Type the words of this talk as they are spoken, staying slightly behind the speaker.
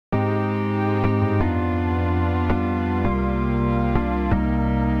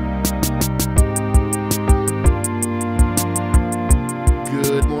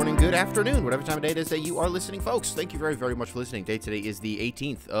afternoon, whatever time of day it is that you are listening, folks. Thank you very, very much for listening. Date today is the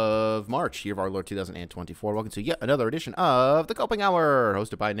 18th of March, year of our Lord 2024. Welcome to yet another edition of The Coping Hour,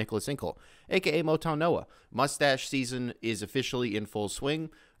 hosted by Nicholas Inkle, a.k.a. Motown Noah. Mustache season is officially in full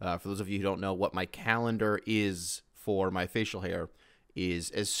swing. For those of you who don't know what my calendar is for my facial hair, is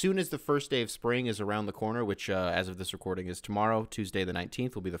as soon as the first day of spring is around the corner, which as of this recording is tomorrow, Tuesday the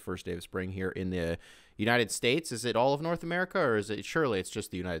 19th, will be the first day of spring here in the United States. Is it all of North America, or is it surely it's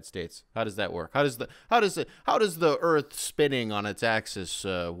just the United States? How does that work? How does the Earth spinning on its axis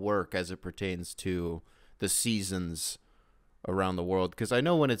work as it pertains to the seasons around the world? Because I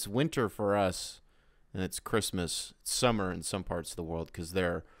know when it's winter for us and it's Christmas, it's summer in some parts of the world,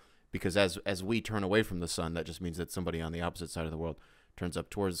 because as we turn away from the sun, that just means that somebody on the opposite side of the world turns up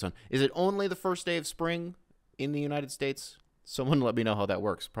towards the sun. Is it only the first day of spring in the United States? Someone let me know how that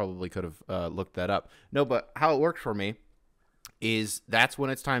works. Probably could have looked that up. No, but how it works for me is that's when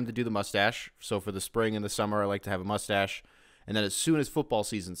it's time to do the mustache. So for the spring and the summer, I like to have a mustache. And then as soon as football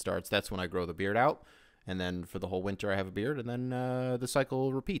season starts, that's when I grow the beard out. And then for the whole winter, I have a beard. And then the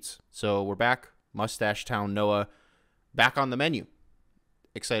cycle repeats. So we're back. Mustache Town Noah back on the menu.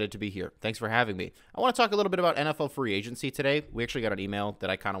 Excited to be here. Thanks for having me. I want to talk a little bit about NFL free agency today. We actually got an email that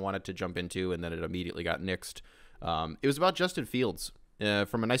I kind of wanted to jump into, and then it immediately got nixed. It was about Justin Fields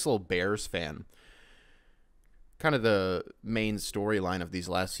from a nice little Bears fan. Kind of the main storyline of these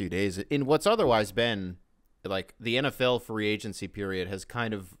last few days. In what's otherwise been, like, the NFL free agency period has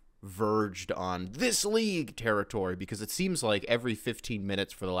kind of verged on this league territory, because it seems like every 15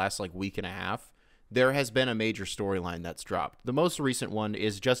 minutes for the last, like, week and a half, there has been a major storyline that's dropped. The most recent one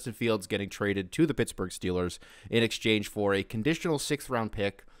is Justin Fields getting traded to the Pittsburgh Steelers in exchange for a conditional 6th-round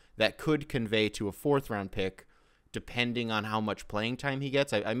pick that could convey to a 4th-round pick, depending on how much playing time he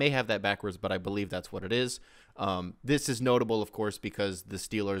gets. I may have that backwards, but I believe that's what it is. This is notable, of course, because the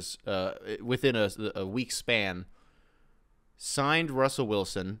Steelers, within a week span, signed Russell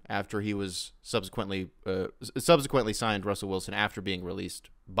Wilson after he was subsequently signed Russell Wilson after being released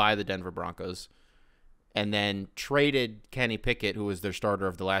by the Denver Broncos, and then traded Kenny Pickett, who was their starter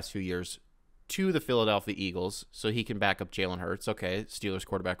of the last few years, to the Philadelphia Eagles so he can back up Jalen Hurts. Okay, Steelers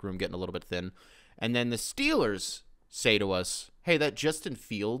quarterback room getting a little bit thin. And then the Steelers say to us, hey, that Justin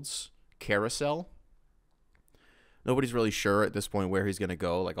Fields carousel, nobody's really sure at this point where he's going to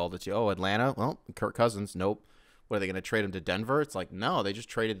go. Like Atlanta? Well, Kirk Cousins, nope. What, are they going to trade him to Denver? It's like, no, they just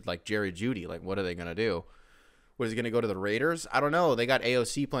traded like Jerry Jeudy. Like, what are they going to do? What, is he going to go to the Raiders? I don't know. They got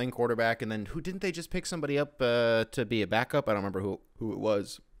AOC playing quarterback, and then didn't they just pick somebody up to be a backup? I don't remember who it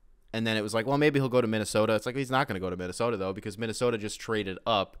was. And then it was like, well, maybe he'll go to Minnesota. It's like, he's not going to go to Minnesota, though, because Minnesota just traded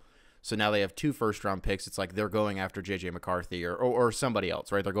up. So now they have 2 first-round picks. It's like they're going after J.J. McCarthy or somebody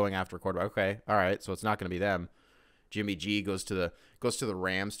else, right? They're going after a quarterback. Okay, all right, so it's not going to be them. Jimmy G goes to the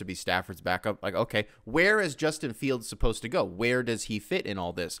Rams to be Stafford's backup. Like, okay, where is Justin Fields supposed to go? Where does he fit in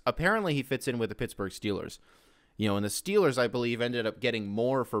all this? Apparently, he fits in with the Pittsburgh Steelers. You know, and the Steelers, I believe, ended up getting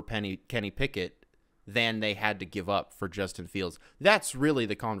more for Kenny Pickett than they had to give up for Justin Fields. That's really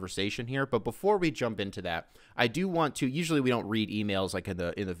the conversation here. But before we jump into that, I do want to, usually we don't read emails like in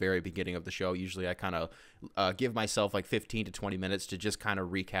the very beginning of the show. Usually I kind of give myself like 15 to 20 minutes to just kind of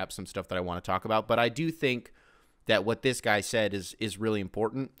recap some stuff that I want to talk about. But I do think that what this guy said is really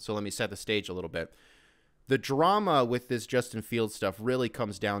important. So let me set the stage a little bit. The drama with this Justin Fields stuff really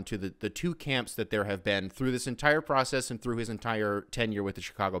comes down to the 2 camps that there have been through this entire process and through his entire tenure with the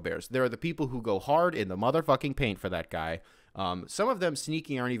Chicago Bears. There are the people who go hard in the motherfucking paint for that guy. Some of them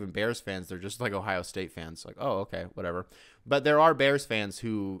sneaky aren't even Bears fans. They're just like Ohio State fans. Like, oh, okay, whatever. But there are Bears fans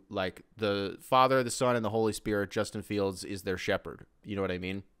who, like, the Father, the Son, and the Holy Spirit, Justin Fields is their shepherd. You know what I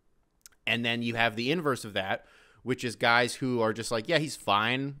mean? And then you have the inverse of that, which is guys who are just like, yeah, he's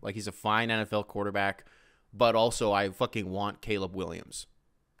fine. Like, he's a fine NFL quarterback. But also, I fucking want Caleb Williams.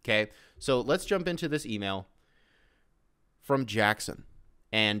 Okay? So let's jump into this email from Jackson.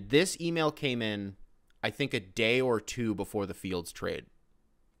 And this email came in, I think, a day or 2 before the Fields trade.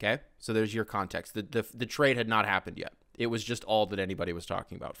 Okay? So there's your context. The trade had not happened yet. It was just all that anybody was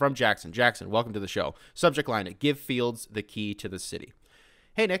talking about. From Jackson. Jackson, welcome to the show. Subject line, give Fields the key to the city.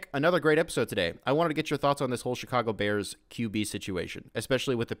 Hey, Nick, another great episode today. I wanted to get your thoughts on this whole Chicago Bears QB situation,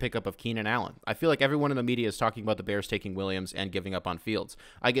 especially with the pickup of Keenan Allen. I feel like everyone in the media is talking about the Bears taking Williams and giving up on Fields.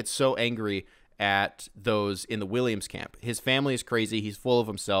 I get so angry at those in the Williams camp. His family is crazy. He's full of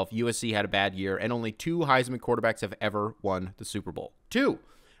himself. USC had a bad year, and only 2 Heisman quarterbacks have ever won the Super Bowl. 2.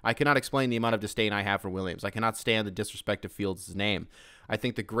 I cannot explain the amount of disdain I have for Williams. I cannot stand the disrespect of Fields' name. I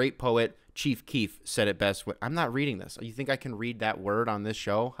think the great poet Chief Keef said it best. I'm not reading this. You think I can read that word on this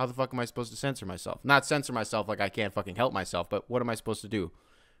show? How the fuck am I supposed to censor myself? Not censor myself like I can't fucking help myself, but what am I supposed to do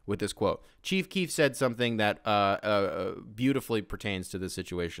with this quote. Chief Keef said something that beautifully pertains to this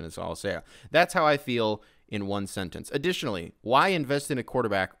situation, is all I'll say. That's how I feel in one sentence. Additionally, why invest in a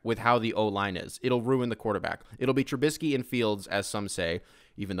quarterback with how the O-line is? It'll ruin the quarterback. It'll be Trubisky and Fields, as some say,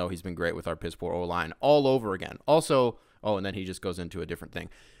 even though he's been great with our piss poor O-line, all over again. Also, and then he just goes into a different thing.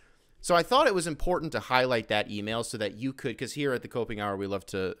 So I thought it was important to highlight that email so that you could, because here at the Coping Hour, we love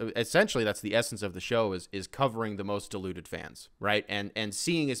to, essentially that's the essence of the show, is covering the most deluded fans, right? And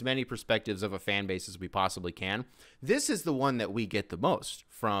seeing as many perspectives of a fan base as we possibly can. This is the one that we get the most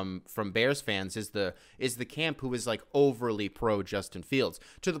from Bears fans, is the camp who is like overly pro Justin Fields,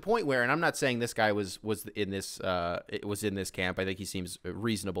 to the point where, and I'm not saying this guy was in this camp. I think he seems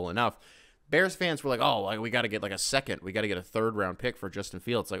reasonable enough. Bears fans were like, oh, we got to get like a second. We got to get a third-round pick for Justin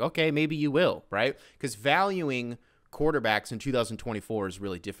Fields. Like, okay, maybe you will, right? Because valuing quarterbacks in 2024 is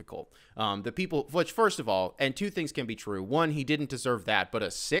really difficult. The people, which first of all, and two things can be true. One, he didn't deserve that, but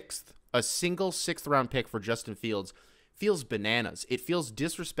a single sixth-round pick for Justin Fields feels bananas. It feels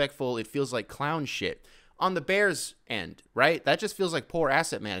disrespectful. It feels like clown shit. On the Bears end, right? That just feels like poor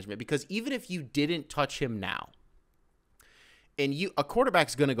asset management, because even if you didn't touch him now, and a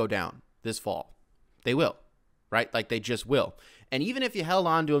quarterback's going to go down this fall. They will, right? Like, they just will. And even if you held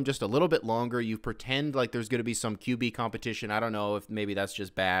on to him just a little bit longer, you pretend like there's going to be some QB competition. I don't know if maybe that's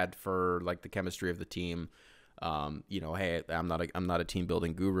just bad for like the chemistry of the team. Hey, I'm not a team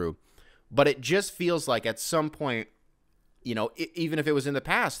building guru, but it just feels like at some point, even if it was in the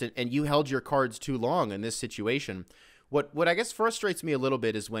past and you held your cards too long in this situation, What I guess frustrates me a little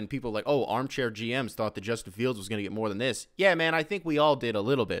bit is when people are like, oh, armchair GMs thought that Justin Fields was going to get more than this. Yeah, man, I think we all did a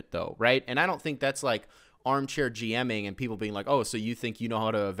little bit, though, right? And I don't think that's like armchair GMing and people being like, oh, so you think you know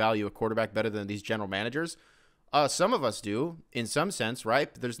how to value a quarterback better than these general managers? Some of us do, in some sense, right?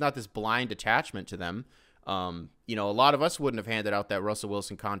 But there's not this blind attachment to them. A lot of us wouldn't have handed out that Russell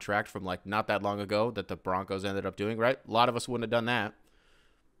Wilson contract from like not that long ago that the Broncos ended up doing, right? A lot of us wouldn't have done that.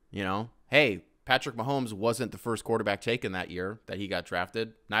 Hey, Patrick Mahomes wasn't the first quarterback taken that year that he got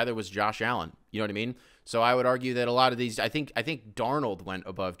drafted. Neither was Josh Allen. You know what I mean? So I would argue that a lot of these, I think Darnold went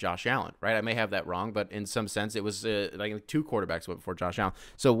above Josh Allen, right? I may have that wrong, but in some sense it was like two quarterbacks went before Josh Allen.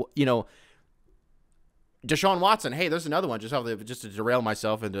 So, Deshaun Watson, hey, there's another one. Just to derail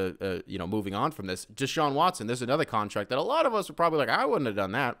myself into, moving on from this. Deshaun Watson, there's another contract that a lot of us were probably like, I wouldn't have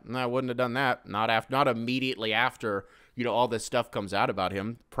done that. I wouldn't have done that. Not immediately after, all this stuff comes out about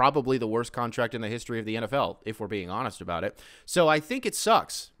him. Probably the worst contract in the history of the NFL, if we're being honest about it. So I think it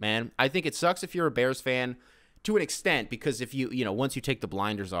sucks, man. I think it sucks if you're a Bears fan to an extent, because if once you take the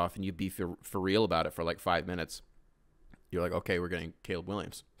blinders off and you be for real about it for like 5 minutes, you're like, okay, we're getting Caleb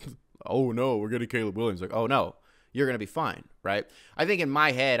Williams. Oh, no, we're getting Caleb Williams. Like, oh, no, you're going to be fine, right? I think in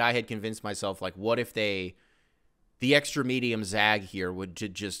my head, I had convinced myself, like, what if the extra medium zag here would to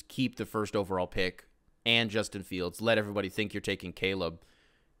just keep the first overall pick and Justin Fields, let everybody think you're taking Caleb,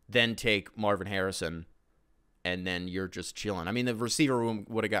 then take Marvin Harrison, and then you're just chilling. I mean, the receiver room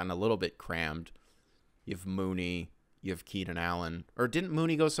would have gotten a little bit crammed. You have Mooney, you have Keenan Allen. Or didn't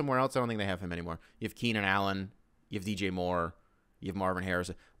Mooney go somewhere else? I don't think they have him anymore. You have Keenan Allen, you have DJ Moore, you have Marvin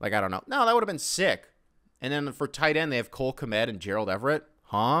Harrison. Like, I don't know. No, that would have been sick. And then for tight end, they have Cole Kmet and Gerald Everett.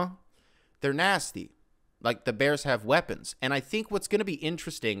 Huh? They're nasty. Like, the Bears have weapons. And I think what's going to be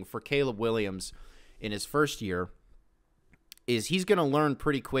interesting for Caleb Williams in his first year is he's going to learn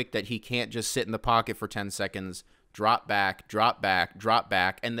pretty quick that he can't just sit in the pocket for 10 seconds, drop back,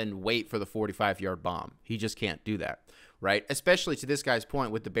 and then wait for the 45-yard bomb. He just can't do that, right? Especially to this guy's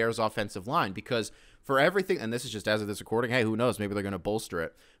point with the Bears' offensive line, because for everything, and this is just as of this recording, hey, who knows? Maybe they're going to bolster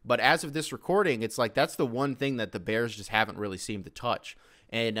it. But as of this recording, it's like that's the one thing that the Bears just haven't really seemed to touch.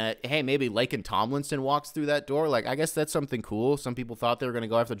 And, hey, maybe Laken Tomlinson walks through that door. Like, I guess that's something cool. Some people thought they were going to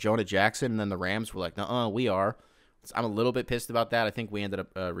go after Jonah Jackson, and then the Rams were like, nuh-uh, we are. So I'm a little bit pissed about that. I think we ended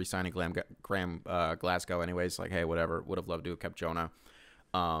up re-signing Graham Glasgow anyways. Like, hey, whatever. Would have loved to have kept Jonah.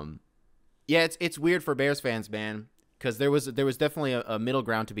 Yeah, it's weird for Bears fans, man, because there was definitely a middle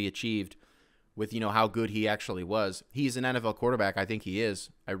ground to be achieved with, how good he actually was. He's an NFL quarterback. I think he is.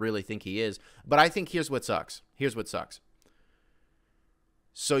 I really think he is. But I think here's what sucks.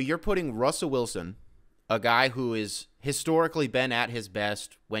 So you're putting Russell Wilson, a guy who is historically been at his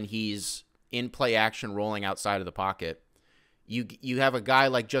best when he's in play action rolling outside of the pocket. You have a guy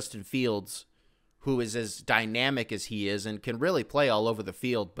like Justin Fields who is as dynamic as he is and can really play all over the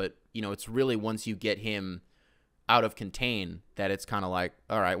field, but it's really once you get him out of contain that it's kind of like,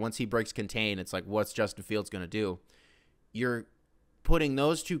 all right, once he breaks contain, it's like, what's Justin Fields going to do? You're putting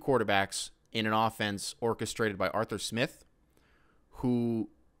those two quarterbacks in an offense orchestrated by Arthur Smith, who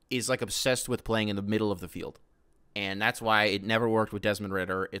is like obsessed with playing in the middle of the field. And that's why it never worked with Desmond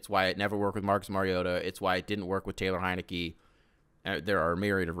Ridder. It's why it never worked with Marcus Mariota. It's why it didn't work with Taylor Heineke. There are a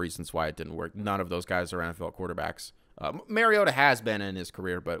myriad of reasons why it didn't work. None of those guys are NFL quarterbacks. Mariota has been in his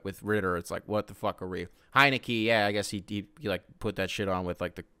career, but with Ridder, it's like, what the fuck are we? Heineke, yeah, I guess he like put that shit on with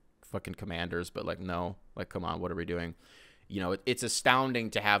like the fucking Commanders, but like no, like come on, what are we doing? You know, it's astounding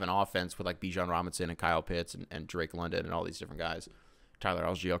to have an offense with like Bijan Robinson and Kyle Pitts and Drake London and all these different guys. Tyler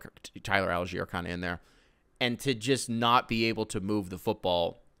Algier kind of in there. And to just not be able to move the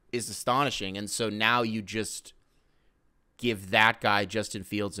football is astonishing. And so now you just give that guy Justin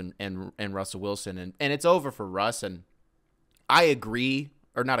Fields and Russell Wilson. And it's over for Russ. And I agree,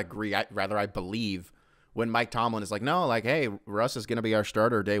 or not agree, I believe when Mike Tomlin is like, no, like, hey, Russ is going to be our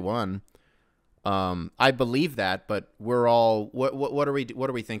starter day one. I believe that, but we're all, what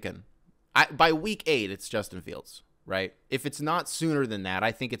are we thinking? By week 8, it's Justin Fields. Right? If it's not sooner than that,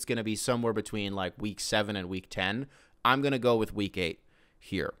 I think it's going to be somewhere between like week 7 and week 10. I'm going to go with week 8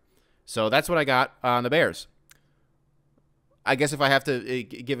 here. So that's what I got on the Bears. I guess if I have to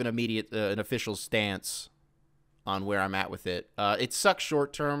give an immediate, an official stance on where I'm at with it, it sucks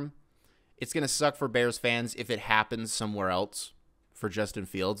short term. It's going to suck for Bears fans if it happens somewhere else for Justin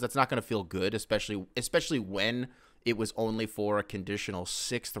Fields. That's not going to feel good, especially when it was only for a conditional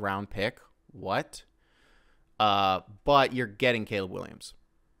 6th round pick. What? But you're getting Caleb Williams.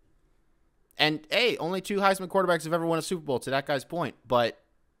 And, hey, only 2 Heisman quarterbacks have ever won a Super Bowl, to that guy's point. But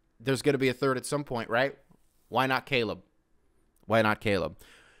there's going to be a third at some point, right? Why not Caleb? Why not Caleb?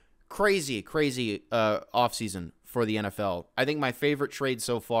 Crazy offseason for the NFL. I think my favorite trade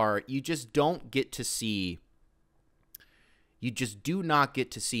so far, you just do not get to see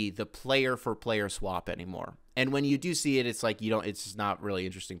the player-for-player swap anymore. And when you do see it, it's like it's just not really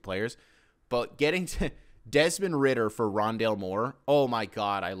interesting players. But getting to Desmond Ridder for Rondale Moore. Oh my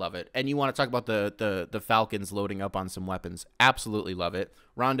God, I love it. And you want to talk about the Falcons loading up on some weapons. Absolutely love it.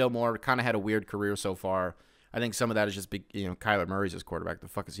 Rondale Moore kind of had a weird career so far. I think some of that is just Kyler Murray's his quarterback. The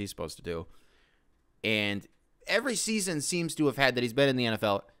fuck is he supposed to do? And every season seems to have had that he's been in the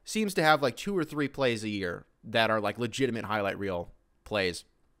NFL, seems to have like 2 or 3 plays a year that are like legitimate highlight reel plays.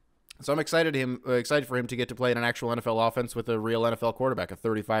 So I'm excited for him to get to play in an actual NFL offense with a real NFL quarterback, a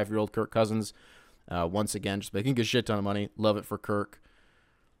 35-year-old Kirk Cousins. Once again, just making a shit ton of money. Love it for Kirk.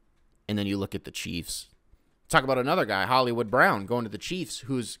 And then you look at the Chiefs. Talk about another guy, Hollywood Brown, going to the Chiefs,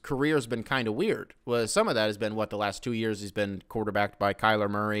 whose career has been kind of weird. Well, some of that has been, the last 2 years he's been quarterbacked by Kyler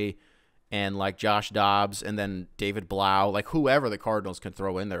Murray and, like, Josh Dobbs and then David Blau, like, whoever the Cardinals can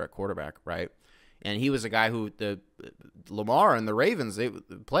throw in there at quarterback, right? And he was a guy who Lamar and the Ravens, the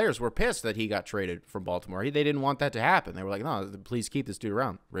players were pissed that he got traded from Baltimore. They didn't want that to happen. They were like, no, please keep this dude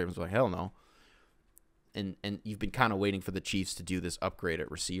around. Ravens were like, hell no. And you've been kind of waiting for the Chiefs to do this upgrade at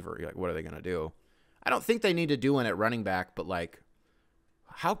receiver. You're like, what are they going to do? I don't think they need to do one at running back, but, like,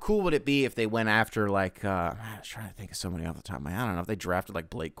 how cool would it be if they went after, like, I was trying to think of somebody off the top of my head. I don't know if they drafted, like,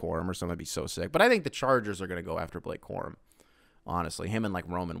 Blake Corum or something. That'd be so sick. But I think the Chargers are going to go after Blake Corum, honestly. Him and, like,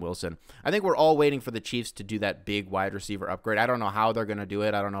 Roman Wilson. I think we're all waiting for the Chiefs to do that big wide receiver upgrade. I don't know how they're going to do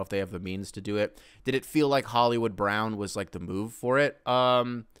it. I don't know if they have the means to do it. Did it feel like Hollywood Brown was, like, the move for it?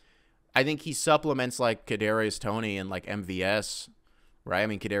 I think he supplements, like, Kadarius Toney and, like, MVS, right? I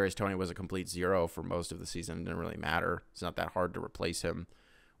mean, Kadarius Toney was a complete zero for most of the season. It didn't really matter. It's not that hard to replace him.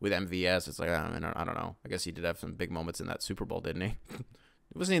 With MVS, it's like, I don't know. I guess he did have some big moments in that Super Bowl, didn't he?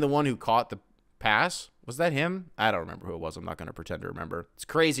 Wasn't he the one who caught the pass? Was that him? I don't remember who it was. I'm not going to pretend to remember. It's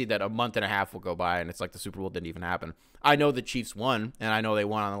crazy that a month and a half will go by, and it's like the Super Bowl didn't even happen. I know the Chiefs won, and I know they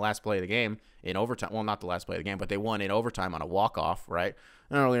won on the last play of the game in overtime. Well, not the last play of the game, but they won in overtime on a walk-off, right?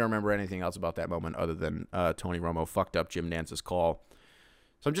 I don't really remember anything else about that moment other than Tony Romo fucked up Jim Nance's call.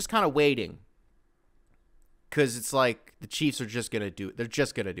 So I'm just kind of waiting because it's like the Chiefs are just going to do it. They're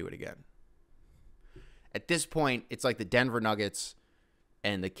just going to do it again. At this point, it's like the Denver Nuggets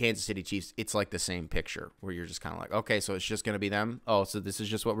and the Kansas City Chiefs. It's like the same picture where you're just kind of like, okay, so it's just going to be them. Oh, so this is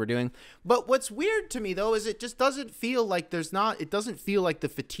just what we're doing. But what's weird to me, though, is it just doesn't feel like it doesn't feel like the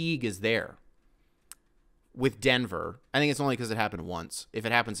fatigue is there. With Denver, I think it's only because it happened once. If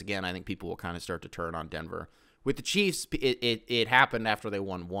it happens again, I think people will kind of start to turn on Denver. With the Chiefs, it happened after they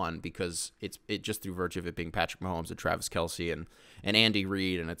won one because it just through virtue of it being Patrick Mahomes and Travis Kelce and Andy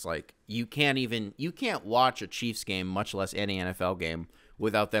Reid, and it's like you can't watch a Chiefs game, much less any NFL game,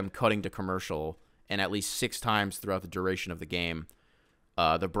 without them cutting to commercial. And at least 6 times throughout the duration of the game,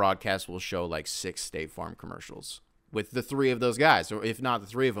 the broadcast will show like 6 State Farm commercials with the 3 of those guys, or if not the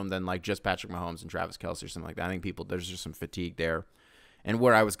 3 of them, then like just Patrick Mahomes and Travis Kelce or something like that. I think there's just some fatigue there. And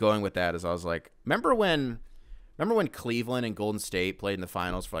where I was going with that is I was like, remember when Cleveland and Golden State played in the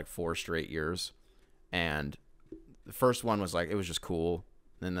finals for like 4 straight years, and The first one was like, it was just cool.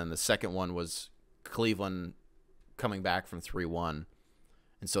 And then the second one was Cleveland coming back from 3-1.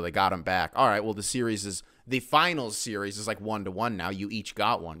 And so they got him back. All right, well, the finals series is like 1-1 now. You each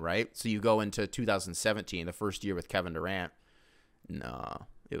got one, right? So you go into 2017, the first year with Kevin Durant. No,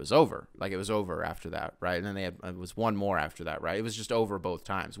 it was over. Like, it was over after that, right? And then it was one more after that, right? It was just over both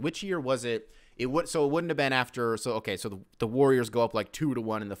times. Which year was it? So it wouldn't have been after. So, okay, so the Warriors go up like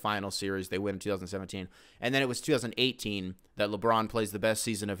 2-1 in the final series. They win in 2017. And then it was 2018 that LeBron plays the best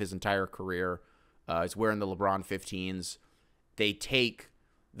season of his entire career. He's wearing the LeBron 15s. They take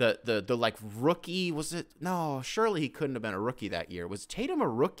the like rookie, was it? No, surely he couldn't have been a rookie that year. Was Tatum a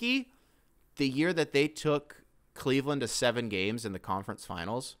rookie the year that they took Cleveland to 7 games in the conference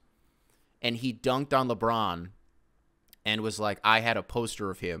finals? And he dunked on LeBron and was like, I had a poster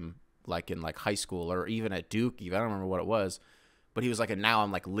of him like in like high school or even at Duke. I don't remember what it was. But he was like, and now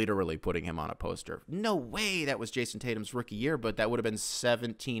I'm like literally putting him on a poster. No way that was Jason Tatum's rookie year, but that would have been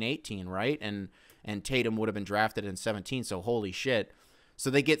 17-18, right? And Tatum would have been drafted in 17, so holy shit. So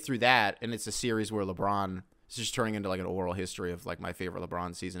they get through that, and it's a series where LeBron is just turning into like an oral history of like my favorite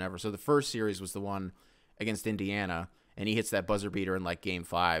LeBron season ever. So the first series was the one against Indiana, and he hits that buzzer beater in like game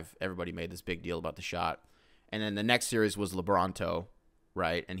 5. Everybody made this big deal about the shot. And then the next series was LeBronto,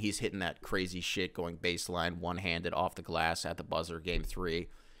 right? And he's hitting that crazy shit going baseline, one-handed off the glass at the buzzer, game 3.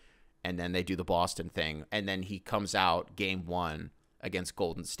 And then they do the Boston thing. And then he comes out game 1 against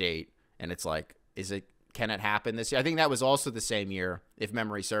Golden State, and it's like, can it happen this year? I think that was also the same year, if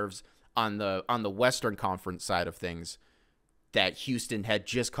memory serves, on the Western Conference side of things, that Houston had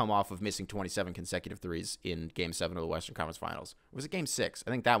just come off of missing 27 consecutive threes in Game 7 of the Western Conference Finals. Or was it Game 6? I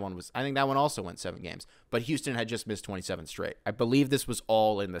think that one also went 7 games. But Houston had just missed 27 straight. I believe this was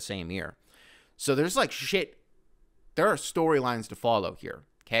all in the same year. So there's like shit. There are storylines to follow here.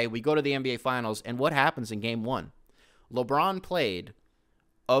 Okay, we go to the NBA Finals, and what happens in Game 1? LeBron played,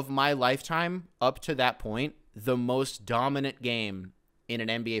 of my lifetime up to that point, the most dominant game in an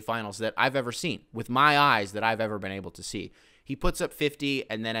NBA Finals that I've ever seen, with my eyes, that I've ever been able to see. He puts up 50,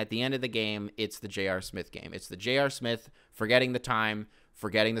 and then at the end of the game, it's the J.R. Smith game. It's the J.R. Smith forgetting the time,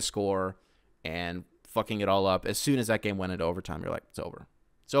 forgetting the score, and fucking it all up. As soon as that game went into overtime, you're like, it's over.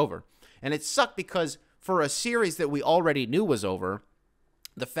 It's over. And it sucked because for a series that we already knew was over,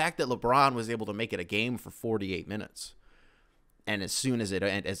 the fact that LeBron was able to make it a game for 48 minutes, and as soon as it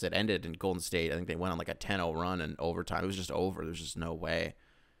ended in Golden State, I think they went on like a 10-0 run in overtime. It was just over. There's just no way.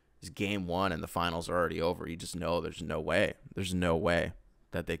 It's game 1 and the finals are already over. You just know there's no way. There's no way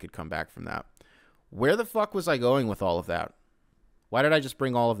that they could come back from that. Where the fuck was I going with all of that? Why did I just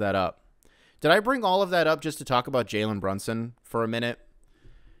bring all of that up? Did I bring all of that up just to talk about Jalen Brunson for a minute?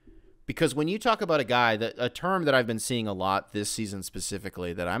 Because when you talk about a guy, a term that I've been seeing a lot this season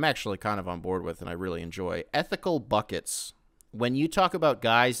specifically that I'm actually kind of on board with and I really enjoy, ethical buckets. When you talk about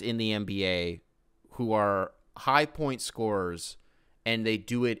guys in the NBA who are high point scorers and they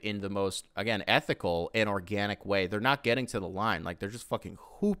do it in the most, again, ethical and organic way, they're not getting to the line. Like, they're just fucking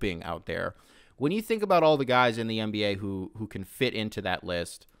hooping out there. When you think about all the guys in the NBA who can fit into that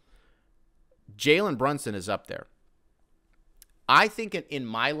list, Jalen Brunson is up there. I think in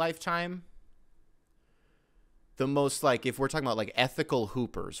my lifetime, the most, like, if we're talking about like ethical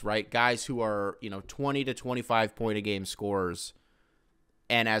hoopers, right? Guys who are, 20 to 25 point a game scorers,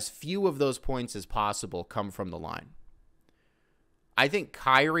 and as few of those points as possible come from the line. I think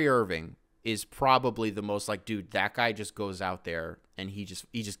Kyrie Irving is probably the most, like, dude, that guy just goes out there and he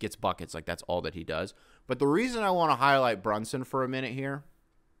just gets buckets. Like, that's all that he does. But the reason I want to highlight Brunson for a minute here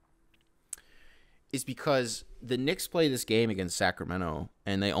is because the Knicks play this game against Sacramento,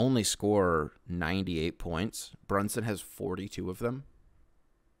 and they only score 98 points. Brunson has 42 of them.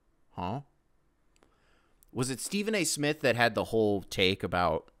 Huh? Was it Stephen A. Smith that had the whole take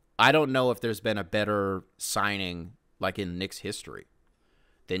about, I don't know if there's been a better signing, like, in Knicks history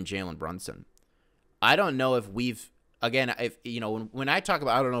than Jalen Brunson. I don't know if we've, again, if when I talk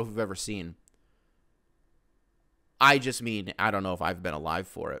about, I don't know if we've ever seen, I just mean, I don't know if I've been alive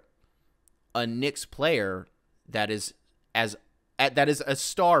for it. A Knicks player that is a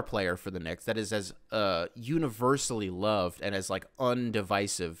star player for the Knicks, that is as universally loved and as, like,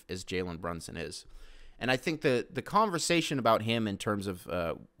 undivisive as Jalen Brunson is. And I think the conversation about him in terms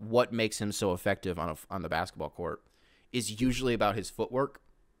of what makes him so effective on the basketball court is usually about his footwork.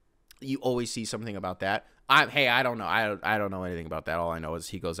 You always see something about that. I don't know. I don't know anything about that. All I know is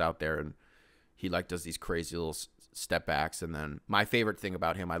he goes out there and he, like, does these crazy little step backs. And then my favorite thing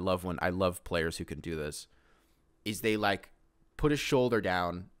about him, I love players who can do this, is they, like, put a shoulder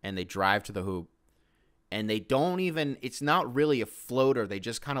down and they drive to the hoop, and they don't even, it's not really a floater. They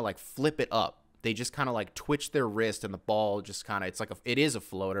just kind of, like, flip it up they just kind of like twitch their wrist and the ball just kind of, it's like it is a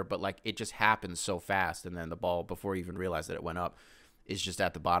floater, but like it just happens so fast. And then the ball, before you even realize that it went up, is just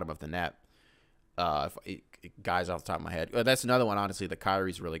at the bottom of the net. Guys off the top of my head. That's another one, honestly, that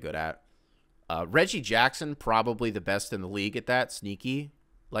Kyrie's really good at. Reggie Jackson, probably the best in the league at that. Sneaky.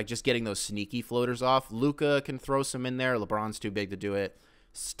 Like just getting those sneaky floaters off. Luka can throw some in there. LeBron's too big to do it.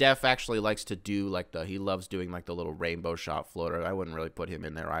 Steph actually likes to do like he loves doing like the little rainbow shot floater. I wouldn't really put him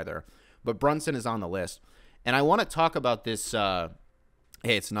in there either. But Brunson is on the list. And I want to talk about this. Hey,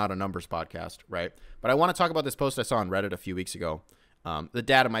 it's not a numbers podcast, right? But I want to talk about this post I saw on Reddit a few weeks ago. The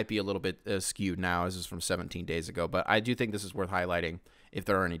data might be a little bit skewed now. This is from 17 days ago. But I do think this is worth highlighting. If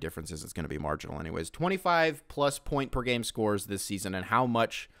there are any differences, it's going to be marginal anyways. 25-plus point per game scores this season, and how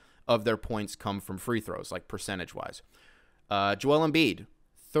much of their points come from free throws, like percentage-wise. Joel Embiid,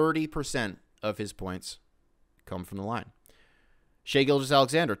 30% of his points come from the line. Shai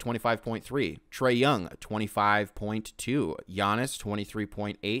Gilgeous-Alexander, 25.3. Trae Young, 25.2. Giannis,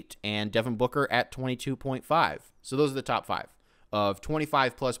 23.8. And Devin Booker at 22.5. So those are the top 5 of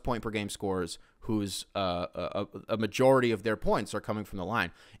 25-plus point per game scorers whose a majority of their points are coming from the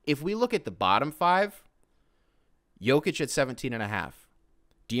line. If we look at the bottom 5, Jokic at 17.5.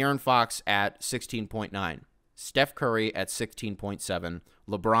 De'Aaron Fox at 16.9. Steph Curry at 16.7.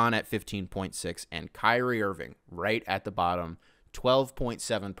 LeBron at 15.6. And Kyrie Irving right at the bottom,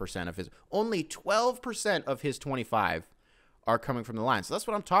 12.7% of his, only 12% of his 25 are coming from the line. So that's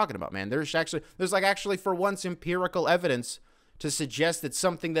what I'm talking about, man. There's actually for once empirical evidence to suggest that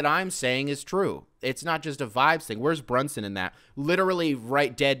something that I'm saying is true. It's not just a vibes thing. Where's Brunson in that? Literally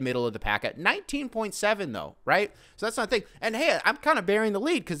right dead middle of the pack at 19.7 though, right? So that's not a thing. And hey, I'm kind of bearing the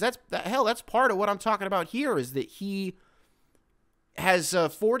lead because that's part of what I'm talking about here is that he has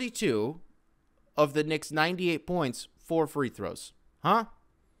 42 of the Knicks' 98 points, 4 free throws. Huh?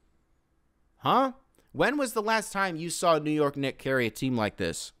 When was the last time you saw New York Knicks carry a team like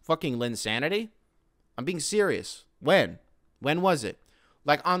this? Fucking Linsanity? I'm being serious. When? When was it?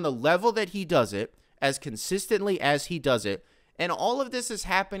 Like on the level that he does it, as consistently as he does it, and all of this is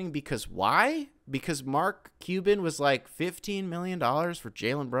happening because why? Because Mark Cuban was like $15 million for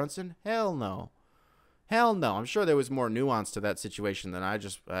Jalen Brunson? Hell no. Hell no. I'm sure there was more nuance to that situation than I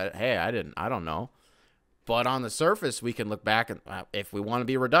don't know. But on the surface, we can look back and if we want to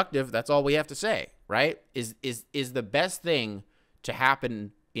be reductive, that's all we have to say, right? Is the best thing to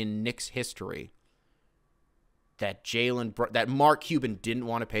happen in Knicks history that Mark Cuban didn't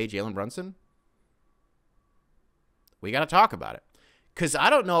want to pay Jalen Brunson? We got to talk about it. Because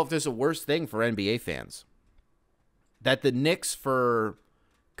I don't know if there's a worse thing for NBA fans. That the Knicks, for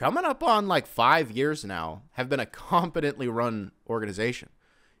coming up on like 5 years now, have been a competently run organization.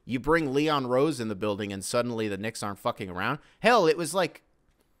 You bring Leon Rose in the building and suddenly the Knicks aren't fucking around. Hell, it was like,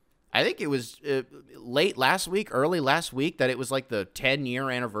 I think it was late last week, early last week, that it was like the 10-year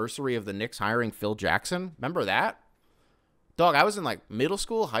anniversary of the Knicks hiring Phil Jackson. Remember that? Dog, I was in like middle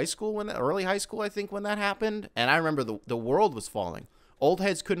school, high school, early high school, I think, when that happened. And I remember the world was falling. Old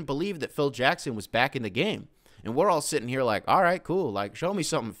heads couldn't believe that Phil Jackson was back in the game. And we're all sitting here like, all right, cool. Like, show me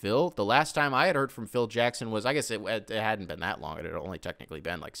something, Phil. The last time I had heard from Phil Jackson was, I guess it hadn't been that long. It had only technically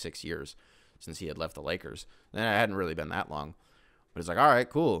been like 6 years since he had left the Lakers. Then it hadn't really been that long. But it's like, all right,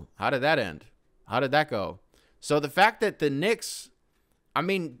 cool. How did that end? How did that go? So the fact that the Knicks, I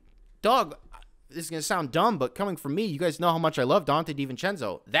mean, dog, this is going to sound dumb, but coming from me, you guys know how much I love Dante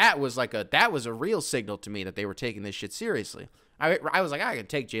DiVincenzo. That was a real signal to me that they were taking this shit seriously. I was like, I can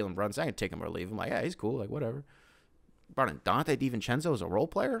take Jalen Brunson. I can take him or leave him. Like, yeah, he's cool. Like, whatever. Brought in Dante DiVincenzo as a role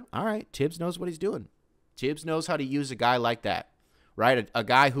player? All right. Tibbs knows what he's doing. Tibbs knows how to use a guy like that, right? A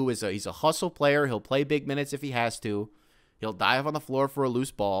guy who he's a hustle player. He'll play big minutes if he has to. He'll dive on the floor for a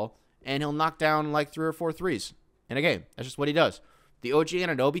loose ball, and he'll knock down like 3 or 4 threes in a game. That's just what he does. The OG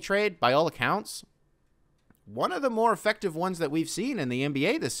Anunoby trade, by all accounts, one of the more effective ones that we've seen in the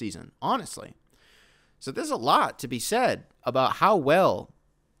NBA this season, honestly. So there's a lot to be said about how well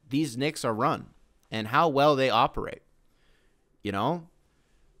these Knicks are run and how well they operate. You know?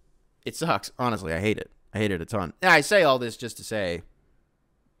 It sucks. Honestly, I hate it. I hate it a ton. And I say all this just to say,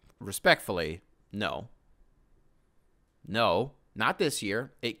 respectfully, no. No, not this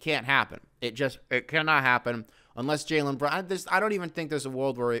year. It can't happen. It cannot happen unless Jalen Brunson. I don't even think there's a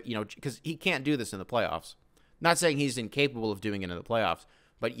world where, because he can't do this in the playoffs. Not saying he's incapable of doing it in the playoffs,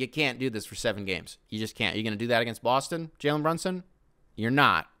 but you can't do this for 7 games. You just can't. You're going to do that against Boston, Jalen Brunson? You're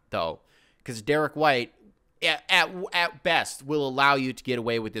not, though, because Derek White, at best, will allow you to get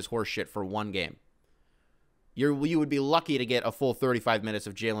away with this horse shit for 1 game. You would be lucky to get a full 35 minutes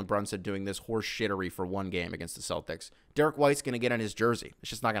of Jalen Brunson doing this horse shittery for 1 game against the Celtics. Derek White's going to get on his jersey. It's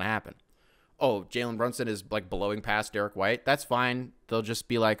just not going to happen. oh, Jalen Brunson is like blowing past Derek White. That's fine. They'll just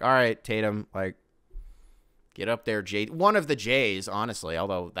be like, all right, Tatum, like, get up there, one of the J's, honestly,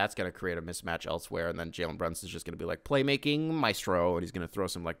 although that's going to create a mismatch elsewhere. And then Jalen Brunson's just going to be like playmaking maestro, and he's going to throw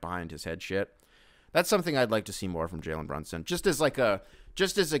some like behind his head shit. That's something I'd like to see more from Jalen Brunson. Just as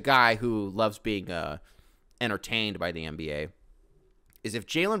a guy who loves being entertained by the NBA, is if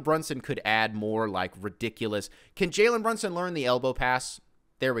Jalen Brunson could add more like ridiculous. Can Jalen Brunson learn the elbow pass?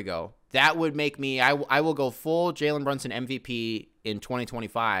 There we go. That would make me. I will go full Jalen Brunson MVP in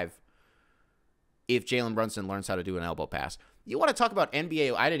 2025 if Jalen Brunson learns how to do an elbow pass. You want to talk about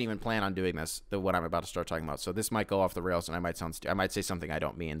NBA? I didn't even plan on doing this, what I'm about to start talking about. So this might go off the rails, and I might say something I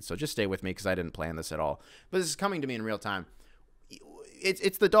don't mean. So just stay with me because I didn't plan this at all. But this is coming to me in real time.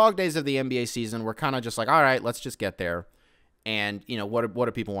 It's the dog days of the NBA season. We're kind of just like, all right, let's just get there. And, you know, what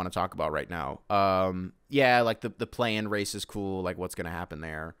do people want to talk about right now? Yeah, like the play-in race is cool. Like, what's going to happen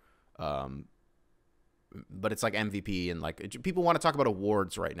there? But it's like MVP, and like people want to talk about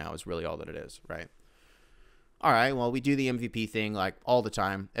awards right now is really all that it is, right? All right, well, we do the MVP thing like all the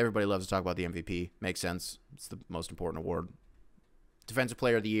time. Everybody loves to talk about the MVP. Makes sense. It's the most important award. Defensive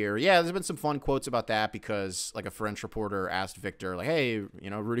Player of the Year. Yeah, there's been some fun quotes about that because like a French reporter asked Victor, like, hey, you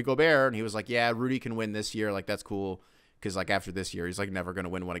know, Rudy Gobert. And he was like, yeah, Rudy can win this year. Like, that's cool. Because like after this year, he's like never going to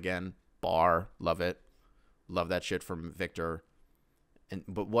win one again. Bar. Love it. Love that shit from Victor.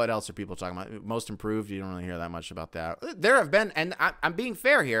 But what else are people talking about? Most improved? You don't really hear that much about that. There have been, and I'm being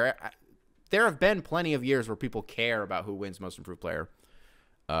fair here, there have been plenty of years where people care about who wins most improved player.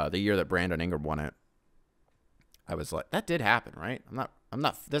 The year that Brandon Ingram won it, I was like, that did happen, right? I'm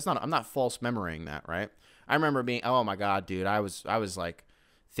not false memorying that, right? I remember being, oh my God, dude, I was like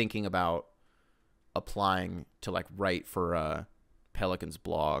thinking about applying to like write for Pelicans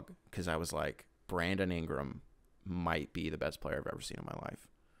blog because I was like, Brandon Ingram might be the best player I've ever seen in my life.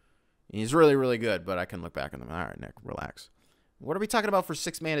 He's really, really good, but I can look back on them. All right, Nick, relax. What are we talking about for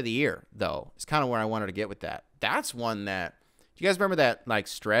Sixth Man of the Year, though? It's kind of where I wanted to get with that. That's one that, do you guys remember that like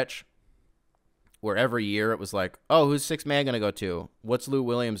stretch where every year it was like, oh, who's Sixth Man going to go to? What's Lou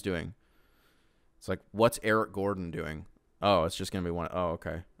Williams doing? It's like, what's Eric Gordon doing? Oh, it's just going to be one. Oh,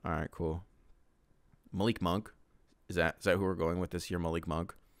 okay. All right, cool. Malik Monk. Is that who we're going with this year, Malik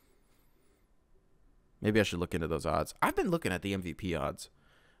Monk? Maybe I should look into those odds. I've been looking at the MVP odds,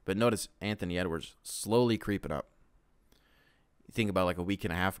 but notice Anthony Edwards slowly creeping up. You think about like a week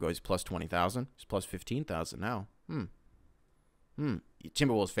and a half ago, he's plus 20,000. He's plus 15,000 now.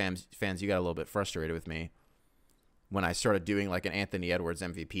 Timberwolves fans, you got a little bit frustrated with me when I started doing like an Anthony Edwards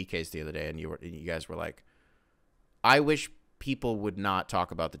MVP case the other day, and you guys were like, I wish people would not talk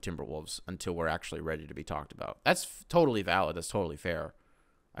about the Timberwolves until we're actually ready to be talked about. That's totally valid. That's totally fair.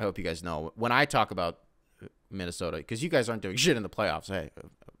 I hope you guys know when I talk about Minnesota, because you guys aren't doing shit in the playoffs. Hey,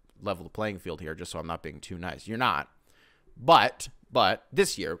 level the playing field here, just so I'm not being too nice. You're not. But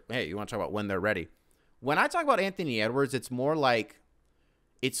this year, hey, you want to talk about when they're ready. When I talk about Anthony Edwards, it's more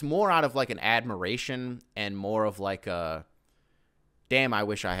out of like an admiration and more of like a, damn, I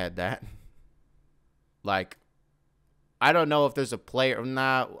wish I had that. Like, I don't know if there's a player.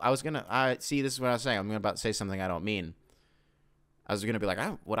 Nah, see, this is what I was saying. I'm about to say something I don't mean. I was going to be like,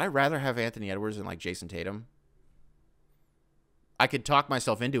 would I rather have Anthony Edwards than like Jason Tatum? I could talk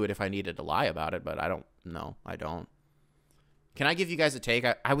myself into it if I needed to lie about it, but I don't. No, I don't. Can I give you guys a take?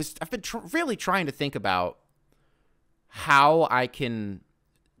 I've been really trying to think about how I can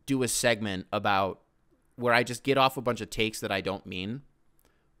do a segment about where I just get off a bunch of takes that I don't mean.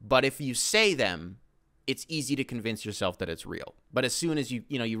 But if you say them, it's easy to convince yourself that it's real. But as soon as you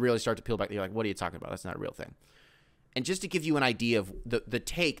really start to peel back, you're like, what are you talking about? That's not a real thing. And just to give you an idea of the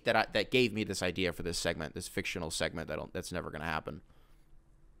take that gave me this idea for this segment, this fictional segment that's never going to happen.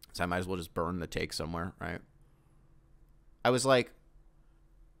 So I might as well just burn the take somewhere, right? I was like,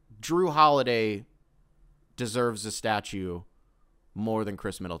 Jrue Holiday deserves a statue more than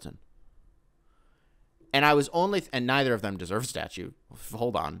Chris Middleton. And and neither of them deserve a statue.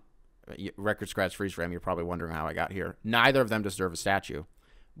 Hold on. Record scratch freeze frame. You're probably wondering how I got here. Neither of them deserve a statue.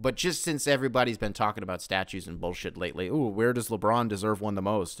 But just since everybody's been talking about statues and bullshit lately, ooh, where does LeBron deserve one the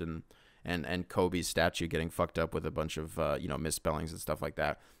most? And Kobe's statue getting fucked up with a bunch of misspellings and stuff like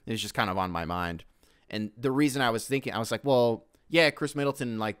that. It was just kind of on my mind. And the reason I was thinking, I was like, well, yeah, Chris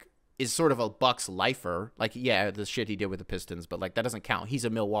Middleton like is sort of a Bucks lifer. Like, yeah, the shit he did with the Pistons, but like that doesn't count. He's a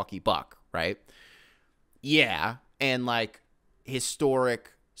Milwaukee Buck, right? Yeah, and like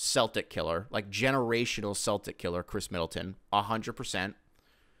historic Celtic killer, like generational Celtic killer, Chris Middleton, 100%.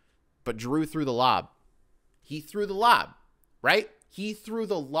 But Jrue threw the lob. He threw the lob, right? He threw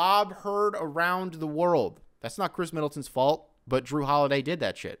the lob heard around the world. That's not Chris Middleton's fault, but Jrue Holiday did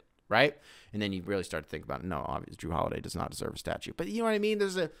that shit, right? And then you really start to think about, no, obviously Jrue Holiday does not deserve a statue. But you know what I mean?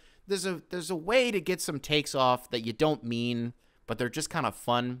 There's a way to get some takes off that you don't mean, but they're just kind of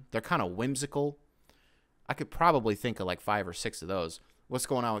fun. They're kind of whimsical. I could probably think of like 5 or 6 of those. What's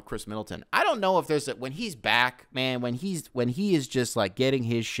going on with Chris Middleton? I don't know if there's when he's back, man, when he is just like getting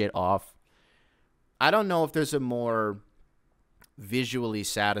his shit off. I don't know if there's a more visually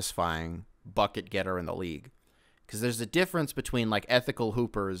satisfying bucket getter in the league, because there's a difference between like ethical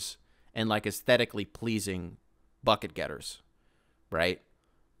hoopers and like aesthetically pleasing bucket getters, right?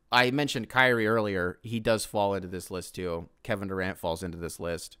 I mentioned Kyrie earlier. He does fall into this list too. Kevin Durant falls into this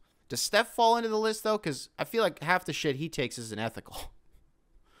list. Does Steph fall into the list though? Because I feel like half the shit he takes isn't ethical.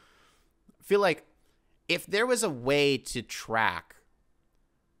 I feel like if there was a way to track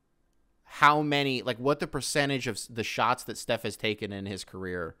how many, like what the percentage of the shots that Steph has taken in his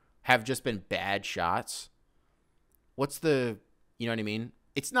career have just been bad shots, what's the, you know what I mean?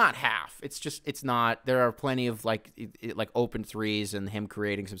 It's not half. It's not. There are plenty of like open threes and him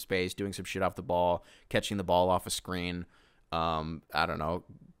creating some space, doing some shit off the ball, catching the ball off a screen. I don't know,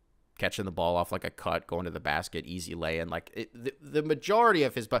 catching the ball off like a cut, going to the basket, easy lay, and like the majority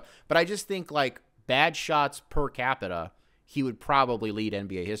of his, but I just think like bad shots per capita, he would probably lead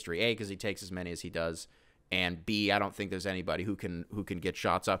NBA history. A, because he takes as many as he does, and B, I don't think there's anybody who can get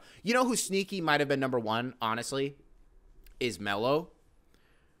shots off. You know who sneaky might have been number 1, honestly, is Melo,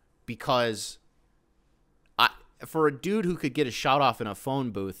 because for a dude who could get a shot off in a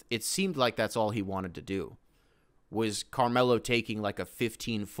phone booth, it seemed like that's all he wanted to do. Was Carmelo taking like a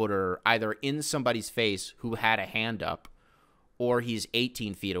 15-footer either in somebody's face who had a hand up, or he's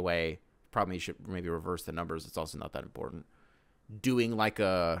 18 feet away. Probably should maybe reverse the numbers. It's also not that important. Doing like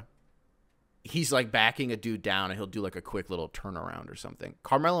he's like backing a dude down and he'll do like a quick little turnaround or something.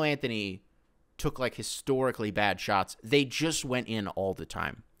 Carmelo Anthony took like historically bad shots. They just went in all the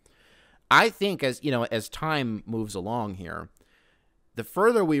time. I think as time moves along here, the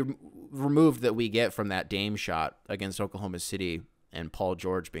further we removed that we get from that Dame shot against Oklahoma City and Paul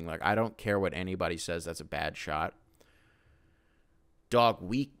George being like, I don't care what anybody says, that's a bad shot. Dog,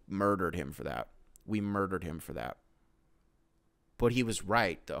 we murdered him for that. We murdered him for that. But he was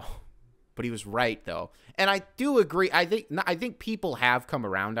right, though. And I do agree. I think people have come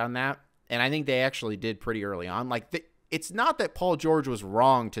around on that, and I think they actually did pretty early on. Like, it's not that Paul George was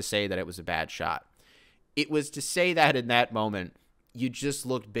wrong to say that it was a bad shot. It was to say that in that moment, you just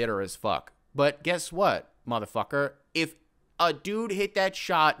looked bitter as fuck. But guess what, motherfucker? If a dude hit that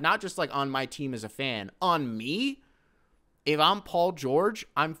shot, not just like on my team as a fan, on me, if I'm Paul George,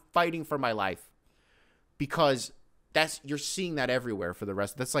 I'm fighting for my life. Because you're seeing that everywhere for the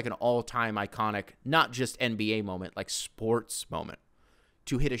rest. That's like an all-time iconic, not just NBA moment, like sports moment.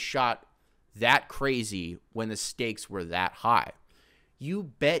 To hit a shot that crazy when the stakes were that high. You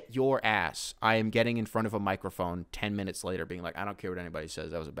bet your ass I am getting in front of a microphone 10 minutes later being like, I don't care what anybody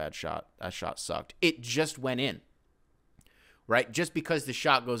says. That was a bad shot. That shot sucked. It just went in, right? Just because the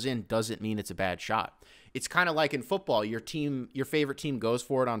shot goes in doesn't mean it's a bad shot. It's kind of like in football. Your favorite team goes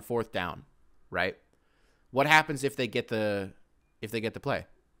for it on 4th down, right? What happens if they get the play?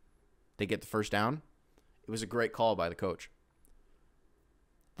 They get the first down? It was a great call by the coach.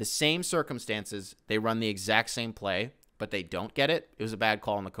 The same circumstances, they run the exact same play, but they don't get it. It was a bad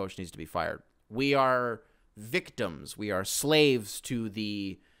call, and the coach needs to be fired. We are victims. We are slaves to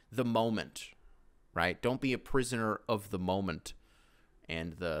the moment, right? Don't be a prisoner of the moment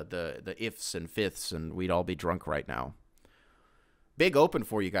and the ifs and fifths, and we'd all be drunk right now. Big open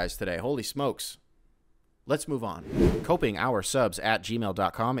for you guys today. Holy smokes. Let's move on.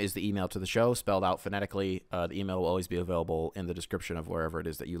 copingoursubs@gmail.com is the email to the show, spelled out phonetically. The email will always be available in the description of wherever it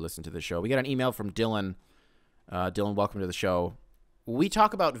is that you listen to the show. We got an email from Dylan. Dylan, welcome to the show. We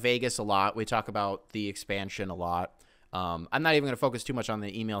talk about Vegas a lot. We talk about the expansion a lot. I'm not even going to focus too much on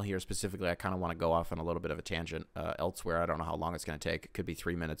the email here specifically. I kind of want to go off on a little bit of a tangent elsewhere. I don't know how long it's going to take. It could be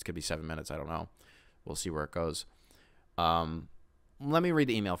 3 minutes, could be 7 minutes. I don't know. We'll see where it goes. Let me read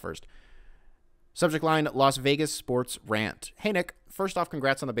the email first. Subject line, Las Vegas sports rant. Hey, Nick. First off,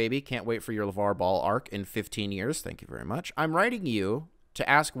 congrats on the baby. Can't wait for your LeVar Ball arc in 15 years. Thank you very much. I'm writing you to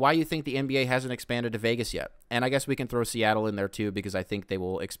ask why you think the NBA hasn't expanded to Vegas yet. And I guess we can throw Seattle in there too, because I think they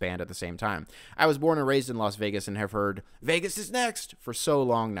will expand at the same time. I was born and raised in Las Vegas and have heard Vegas is next for so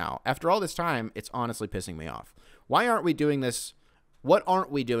long now. After all this time, it's honestly pissing me off. Why aren't we doing this? What aren't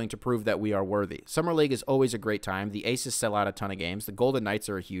we doing to prove that we are worthy? Summer League is always a great time. The Aces sell out a ton of games. The Golden Knights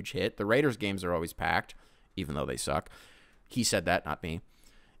are a huge hit. The Raiders games are always packed, even though they suck. He said that, not me.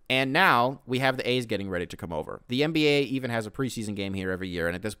 And now we have the A's getting ready to come over. The NBA even has a preseason game here every year,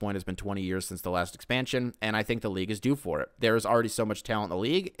 and at this point it's been 20 years since the last expansion, and I think the league is due for it. There is already so much talent in the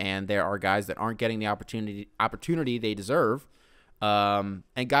league, and there are guys that aren't getting the opportunity they deserve,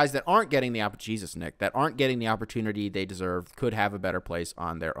 and guys that aren't getting the opportunity they deserve could have a better place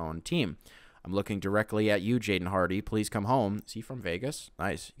on their own team. I'm looking directly at you, Jaden Hardy. Please come home. Is he from Vegas?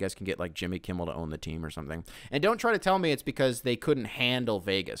 Nice. You guys can get like Jimmy Kimmel to own the team or something. And don't try to tell me it's because they couldn't handle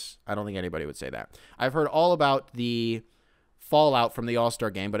Vegas. I don't think anybody would say that. I've heard all about the fallout from the All-Star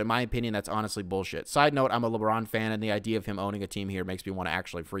game, but in my opinion, that's honestly bullshit. Side note, I'm a LeBron fan, and the idea of him owning a team here makes me want to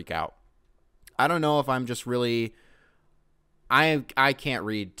actually freak out. I don't know if I'm just really... I can't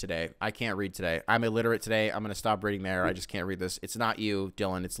read today. I'm illiterate today. I'm going to stop reading there. I just can't read this. It's not you,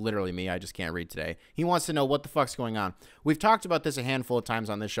 Dylan. It's literally me. I just can't read today. He wants to know what the fuck's going on. We've talked about this a handful of times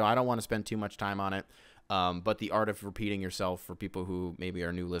on this show. I don't want to spend too much time on it. But the art of repeating yourself for people who maybe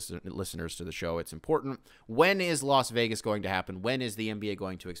are new listeners to the show, it's important. When is Las Vegas going to happen? When is the NBA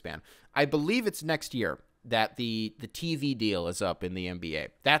going to expand? I believe it's next year that the TV deal is up in the NBA.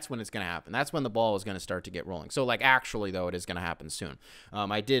 That's when it's going to happen. That's when the ball is going to start to get rolling. So, like, actually, though, it is going to happen soon.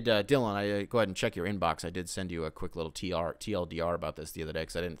 I did, Dylan, go ahead and check your inbox. I did send you a quick little TLDR about this the other day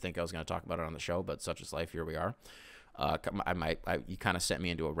because I didn't think I was going to talk about it on the show, but such is life. Here we are. You kind of sent me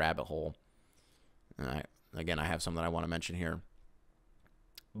into a rabbit hole. Again, I have something I want to mention here.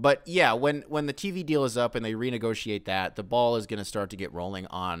 But, yeah, when the TV deal is up and they renegotiate that, the ball is going to start to get rolling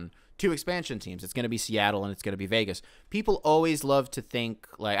on two expansion teams. It's going to be Seattle and it's going to be Vegas. People always love to think,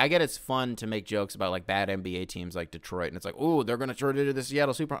 like, I get it's fun to make jokes about, like, bad NBA teams like Detroit, and it's like, oh, they're going to turn into the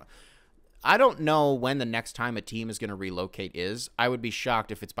Seattle Super. I don't know when the next time a team is going to relocate is. I would be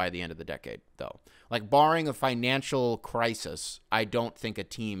shocked if it's by the end of the decade, though. Like, barring a financial crisis, I don't think a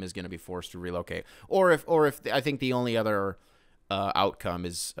team is going to be forced to relocate. Or if I think the only other outcome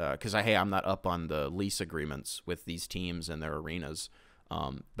is because I'm not up on the lease agreements with these teams and their arenas.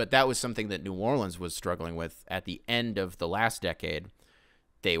 But that was something that New Orleans was struggling with at the end of the last decade.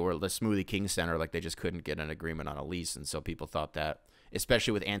 They were the Smoothie King Center, like they just couldn't get an agreement on a lease. And so people thought that,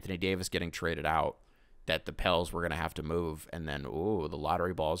 especially with Anthony Davis getting traded out, that the Pels were going to have to move. And then, the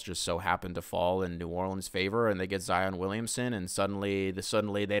lottery balls just so happened to fall in New Orleans' favor, and they get Zion Williamson, and suddenly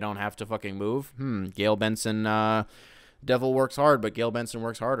they don't have to fucking move. Gail Benson, devil works hard, but Gail Benson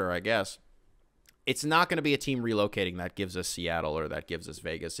works harder, I guess. It's not going to be a team relocating that gives us Seattle or that gives us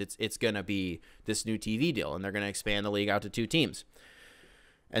Vegas. It's going to be this new TV deal, and they're going to expand the league out to two teams.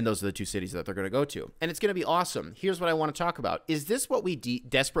 And those are the two cities that they're going to go to. And it's going to be awesome. Here's what I want to talk about. Is this what we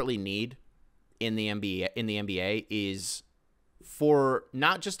desperately need in the NBA is for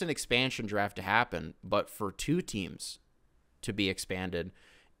not just an expansion draft to happen, but for two teams to be expanded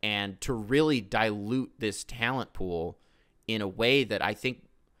and to really dilute this talent pool in a way that I think,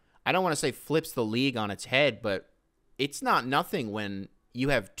 I don't want to say flips the league on its head, but it's not nothing when you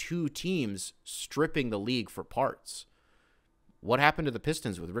have two teams stripping the league for parts. What happened to the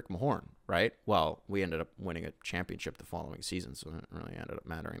Pistons with Rick Mahorn, right? Well, we ended up winning a championship the following season, so it didn't really ended up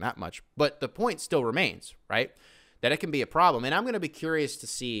mattering that much. But the point still remains, right? That it can be a problem. And I'm going to be curious to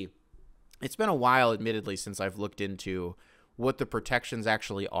see, it's been a while, admittedly, since I've looked into what the protections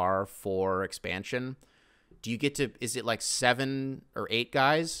actually are for expansion. Do you get to, is it like 7 or 8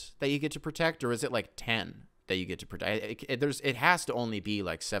 guys that you get to protect, or is it like 10 that you get to protect? It has to only be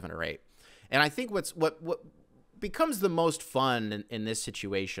like 7 or 8. And I think what becomes the most fun in this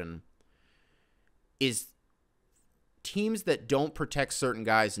situation is teams that don't protect certain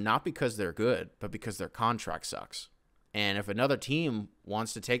guys, not because they're good, but because their contract sucks. And if another team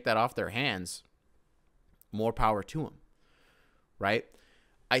wants to take that off their hands, more power to them, right?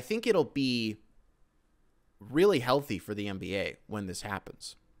 I think it'll be really healthy for the NBA when this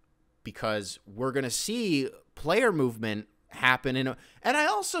happens, because we're going to see player movement happen. And I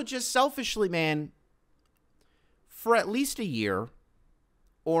also just selfishly, man, for at least a year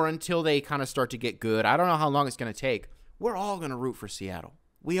or until they kind of start to get good, I don't know how long it's going to take, we're all going to root for Seattle.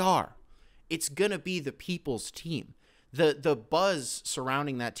 We are. It's going to be the people's team. The buzz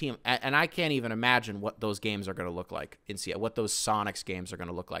surrounding that team, and I can't even imagine what those games are going to look like in Seattle, what those Sonics games are going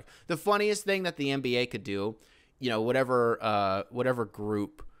to look like. The funniest thing that the NBA could do, whatever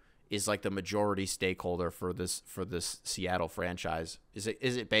group is like the majority stakeholder for this Seattle franchise, is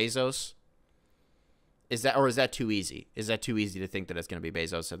it Bezos? Is that too easy? Is that too easy to think that it's going to be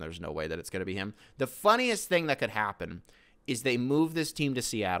Bezos and there's no way that it's going to be him? The funniest thing that could happen is they move this team to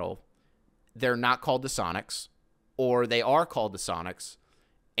Seattle. They're not called the Sonics, or they are called the Sonics,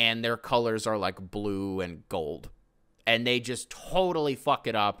 and their colors are like blue and gold. And they just totally fuck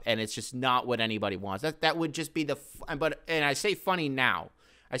it up, and it's just not what anybody wants. That would just be and I say funny now.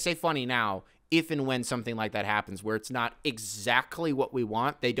 I say funny now, if and when something like that happens where it's not exactly what we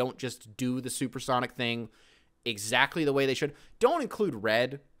want, they don't just do the supersonic thing exactly the way they should. Don't include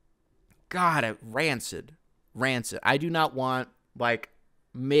red. God, rancid. I do not want, like,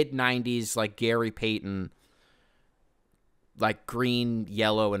 mid-90s, like, Gary Payton, like, green,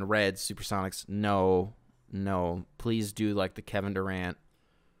 yellow, and red supersonics. No. Please do, like, the Kevin Durant,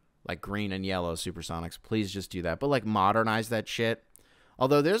 like, green and yellow supersonics. Please just do that. But, like, modernize that shit.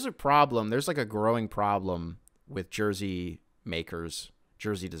 Although there's a problem. There's, like, a growing problem with jersey makers,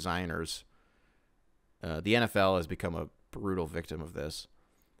 jersey designers. The NFL has become a brutal victim of this.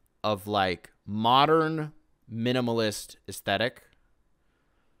 Of, like, modern minimalist aesthetic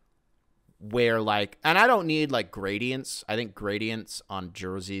where, like, and I don't need, like, gradients. I think gradients on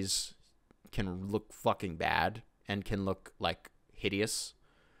jerseys can look fucking bad and can look, like, hideous.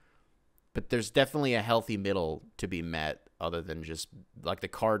 But there's definitely a healthy middle to be met other than just, like, the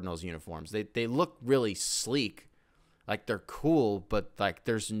Cardinals uniforms. They look really sleek. Like, they're cool, but, like,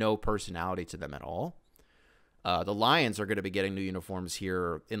 there's no personality to them at all. The Lions are going to be getting new uniforms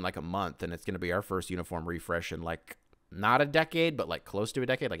here in, like, a month, and it's going to be our first uniform refresh in, like, not a decade, but, like, close to a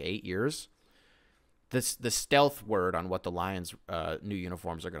decade, like 8 years. The stealth word on what the Lions' new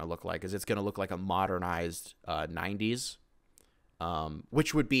uniforms are going to look like is it's going to look like a modernized 90s,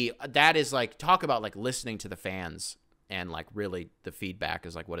 which would be, that is, like, talk about, like, listening to the fans and, like, really the feedback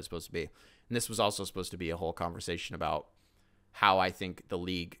is, like, what it's supposed to be. And this was also supposed to be a whole conversation about how I think the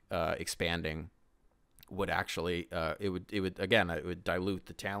league expanding would actually it would dilute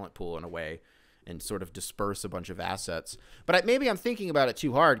the talent pool in a way and sort of disperse a bunch of assets. But maybe I'm thinking about it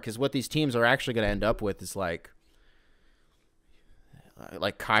too hard, because what these teams are actually going to end up with is like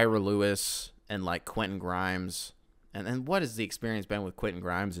Kyra Lewis and, like, Quentin Grimes. And what has the experience been with Quentin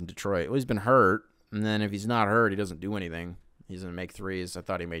Grimes in Detroit? Well, he's been hurt, and then if he's not hurt, he doesn't do anything. He doesn't make threes. I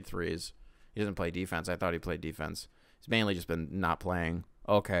thought he made threes. He doesn't play defense. I thought he played defense. He's mainly just been not playing.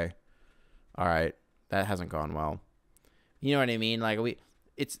 Okay. All right. That hasn't gone well. You know what I mean? Like,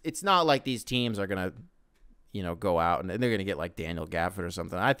 it's not like these teams are going to, you know, go out and they're going to get, like, Daniel Gafford or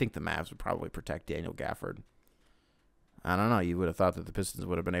something. I think the Mavs would probably protect Daniel Gafford. I don't know. You would have thought that the Pistons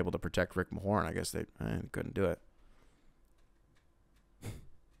would have been able to protect Rick Mahorn. I guess they couldn't do it.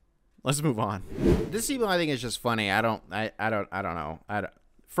 Let's move on. This email, I think, is just funny. I don't know.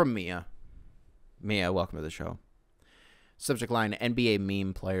 From Mia. Mia, welcome to the show. Subject line, NBA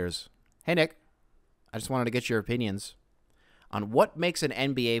meme players. Hey, Nick. I just wanted to get your opinions on what makes an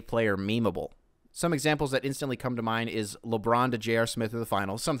NBA player memeable. Some examples that instantly come to mind is LeBron to J.R. Smith in the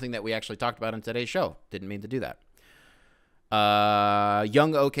finals, something that we actually talked about in today's show. Didn't mean to do that.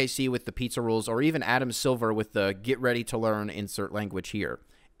 Young OKC with the pizza rules, or even Adam Silver with the get ready to learn insert language here.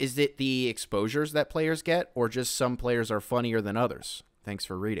 Is it the exposures that players get, or just some players are funnier than others? Thanks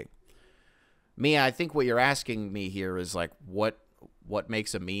for reading. Mia, I think what you're asking me here is, like, what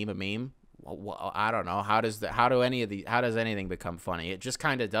makes a meme a meme? Well, I don't know. How does anything become funny? It just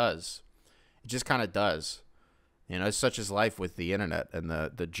kind of does. It just kind of does. You know, it's such as life with the internet and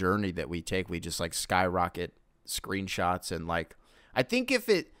the journey that we take. We just, like, skyrocket screenshots, and, like, I think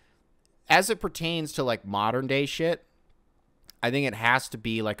as it pertains to, like, modern day shit, I think it has to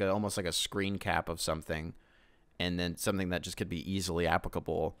be like almost like a screen cap of something, and then something that just could be easily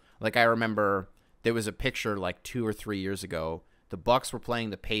applicable. Like, I remember there was a picture like 2 or 3 years ago. The Bucks were playing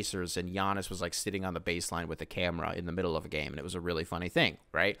the Pacers, and Giannis was, like, sitting on the baseline with a camera in the middle of a game, and it was a really funny thing,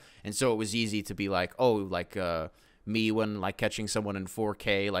 right? And so it was easy to be like, oh, like me when, like, catching someone in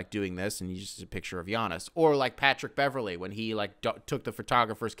 4K, like, doing this, and you just a picture of Giannis. Or like Patrick Beverley when he, like, took the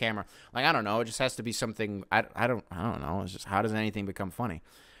photographer's camera. Like, I don't know. It just has to be something. I don't know. It's just, how does anything become funny?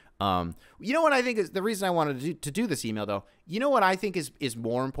 You know what I think is the reason I wanted to do this email, though? You know what I think is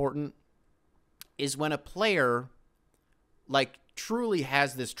more important is when a player, like, truly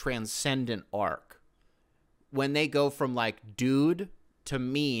has this transcendent arc, when they go from, like, dude to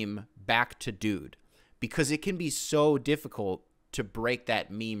meme back to dude, because it can be so difficult to break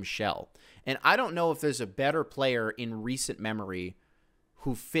that meme shell. And I don't know if there's a better player in recent memory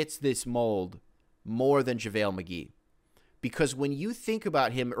who fits this mold more than JaVale McGee. Because when you think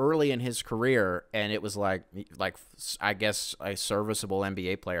about him early in his career, and it was like I guess a serviceable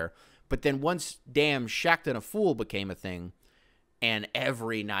NBA player, but then once damn Shaqtin' a Fool became a thing, and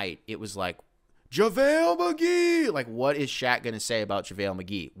every night it was like, JaVale McGee! Like, what is Shaq going to say about JaVale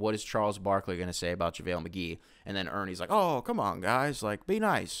McGee? What is Charles Barkley going to say about JaVale McGee? And then Ernie's like, oh, come on, guys. Like, be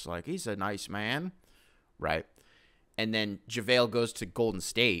nice. Like, he's a nice man. Right? And then JaVale goes to Golden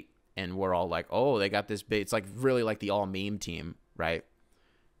State, and we're all like, oh, they got this big. It's like really like the all-meme team, right?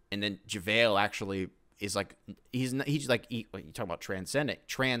 And then JaVale actually is like he's like you talk about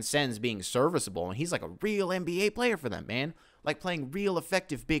transcends being serviceable, and he's like a real NBA player for them, man. Like playing real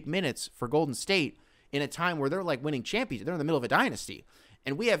effective big minutes for Golden State in a time where they're like winning championships. They're in the middle of a dynasty,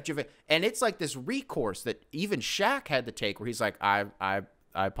 and we have and it's like this recourse that even Shaq had to take, where he's like, I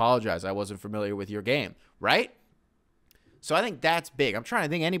apologize, I wasn't familiar with your game, right? So I think that's big. I'm trying to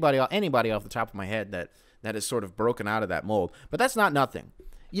think anybody off the top of my head that is sort of broken out of that mold, but that's not nothing.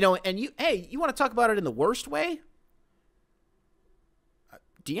 You know, and you want to talk about it in the worst way?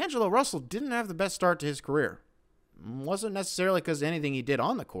 D'Angelo Russell didn't have the best start to his career. It wasn't necessarily because of anything he did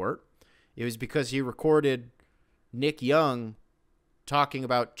on the court. It was because he recorded Nick Young talking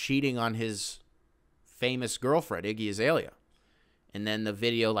about cheating on his famous girlfriend, Iggy Azalea. And then the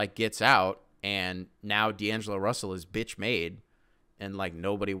video, like, gets out, and now D'Angelo Russell is bitch made, and, like,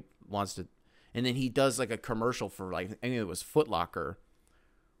 nobody wants to. And then he does, like, a commercial for, like, I think it was Foot Locker,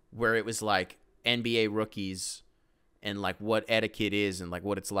 where it was, like, NBA rookies and, like, what etiquette is and, like,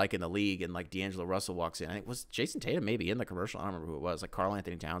 what it's like in the league. And, like, D'Angelo Russell walks in. I think, was Jason Tatum maybe in the commercial? I don't remember who it was. Like, Karl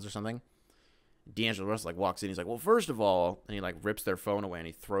Anthony Towns or something. D'Angelo Russell, like, walks in. He's like, well, first of all, and he, like, rips their phone away and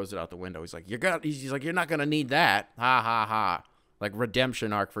he throws it out the window. He's like, you're not going to need that. Ha, ha, ha. Like,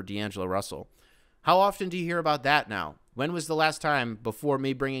 redemption arc for D'Angelo Russell. How often do you hear about that now? When was the last time, before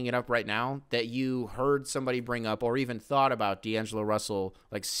me bringing it up right now, that you heard somebody bring up or even thought about D'Angelo Russell,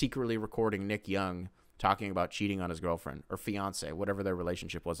 like, secretly recording Nick Young talking about cheating on his girlfriend or fiance, whatever their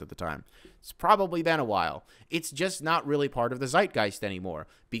relationship was at the time? It's probably been a while. It's just not really part of the zeitgeist anymore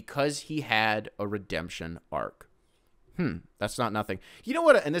because he had a redemption arc. That's not nothing. You know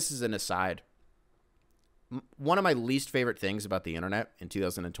what? And this is an aside. One of my least favorite things about the internet in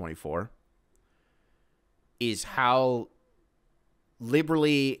 2024 is how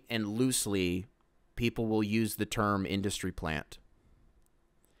liberally and loosely people will use the term industry plant.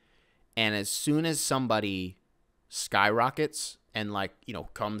 And as soon as somebody skyrockets and, like, you know,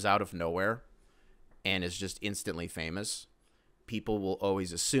 comes out of nowhere and is just instantly famous, people will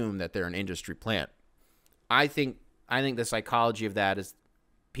always assume that they're an industry plant. I think the psychology of that is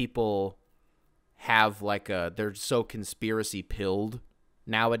people have like they're so conspiracy pilled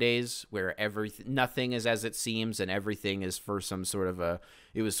nowadays, where nothing is as it seems and everything is for some sort of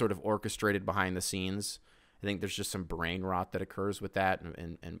it was sort of orchestrated behind the scenes. I think there's just some brain rot that occurs with that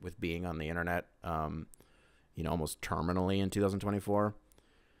and with being on the internet, you know, almost terminally in 2024.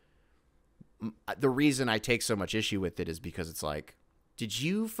 The reason I take so much issue with it is because it's like, did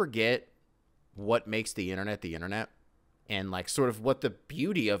you forget what makes the internet the internet? And, like, sort of what the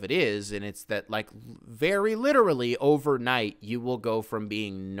beauty of it is, and it's that, like, very literally overnight you will go from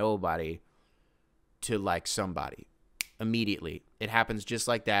being nobody to, like, somebody immediately. It happens just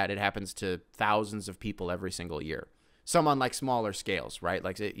like that. It happens to thousands of people every single year. Some on, like, smaller scales, right?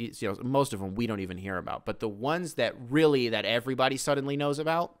 Like, you know, most of them we don't even hear about. But the ones that everybody suddenly knows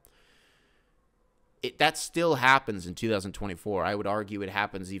about, that still happens in 2024. I would argue it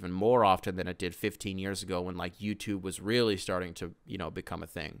happens even more often than it did 15 years ago when, like, YouTube was really starting to, you know, become a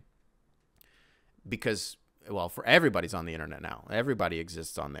thing. Because, well, for everybody's on the internet now. Everybody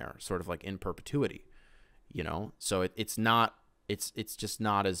exists on there, sort of like in perpetuity, you know? So it's just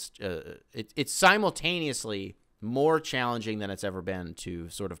not as, it's simultaneously more challenging than it's ever been to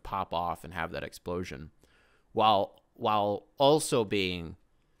sort of pop off and have that explosion, while also being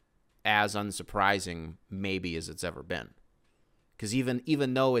as unsurprising maybe as it's ever been. Because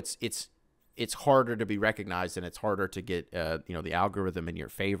even though it's harder to be recognized and it's harder to get you know, the algorithm in your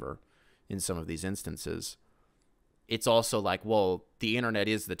favor in some of these instances, it's also like, well, the internet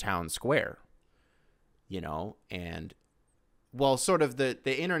is the town square, you know? And, well, sort of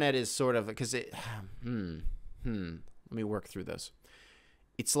the internet is sort of, because it let me work through this.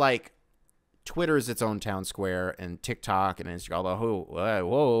 It's like Twitter is its own town square, and TikTok and Instagram, although,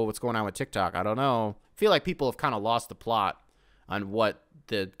 whoa, what's going on with TikTok? I don't know. I feel like people have kind of lost the plot on what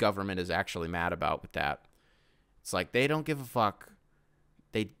the government is actually mad about with that. It's like they don't give a fuck.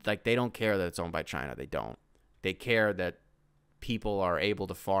 They don't care that it's owned by China. They don't. They care that people are able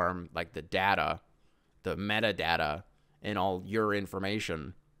to farm, like, the data, the metadata, and all your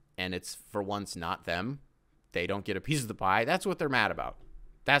information, and it's for once not them. They don't get a piece of the pie. That's what they're mad about.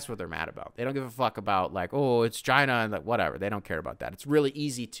 That's what they're mad about. They don't give a fuck about, like, oh, it's China and, like, whatever. They don't care about that. It's really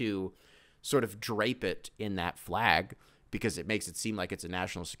easy to sort of drape it in that flag because it makes it seem like it's a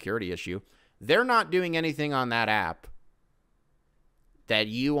national security issue. They're not doing anything on that app that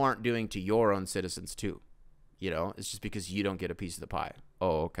you aren't doing to your own citizens too. You know, it's just because you don't get a piece of the pie.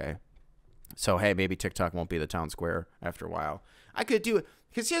 Oh, okay. So, hey, maybe TikTok won't be the town square after a while. I could do it.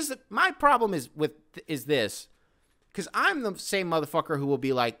 Because my problem is this. Because I'm the same motherfucker who will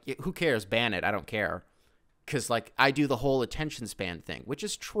be like, who cares? Ban it. I don't care. because like I do the whole attention span thing, which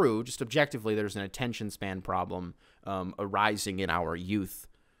is true. Just objectively, there's an attention span problem arising in our youth,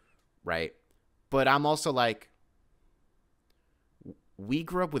 right? But I'm also like, we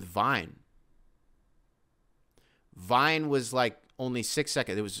grew up with Vine. Vine was like only 6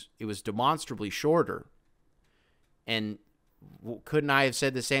 seconds. It was demonstrably shorter. And couldn't I have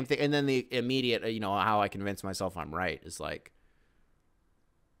said the same thing? And then the immediate, how I convince myself I'm right is like,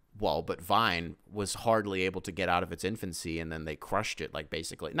 well, but Vine was hardly able to get out of its infancy, and then they crushed it, like,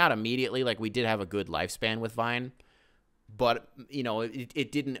 basically. Not immediately, like, we did have a good lifespan with Vine, but,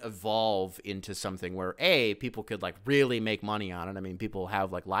 it didn't evolve into something where, people could, like, really make money on it. I mean, people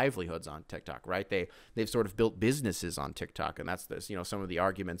have, like, livelihoods on TikTok, right? They've sort of built businesses on TikTok, and that's this, some of the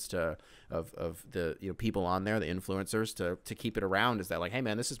arguments of the, people on there, the influencers, to keep it around is that, like, hey,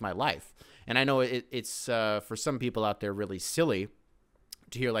 man, this is my life. And I know it's for some people out there really silly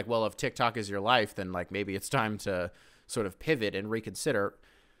to hear, like, well, if TikTok is your life, then, like, maybe it's time to sort of pivot and reconsider.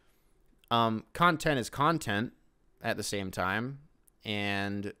 Content is content at the same time,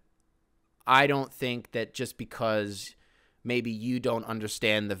 and I don't think that just because maybe you don't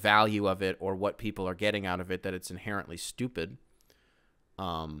understand the value of it or what people are getting out of it, that it's inherently stupid.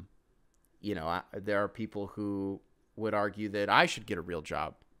 There are people who would argue that I should get a real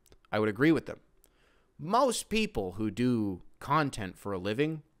job. I would agree with them. Most people who do content for a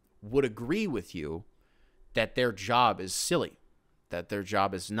living would agree with you that their job is silly, that their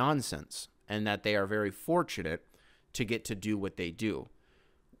job is nonsense, and that they are very fortunate to get to do what they do.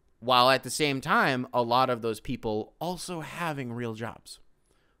 While at the same time, a lot of those people also having real jobs,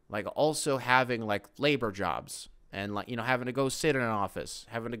 like also having like labor jobs and like, having to go sit in an office,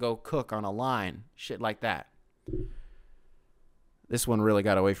 having to go cook on a line, shit like that. This one really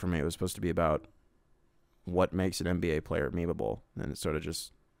got away from me. It was supposed to be about what makes an NBA player memeable, and it sort of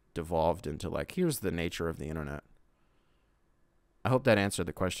just devolved into like, here's the nature of the internet. I hope that answered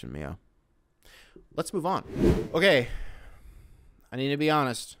the question, Mia. Let's move on. Okay, I need to be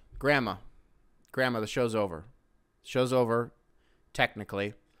honest. Grandma, the show's over. Show's over,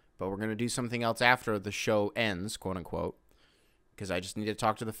 technically, but we're going to do something else after the show ends, quote unquote, because I just need to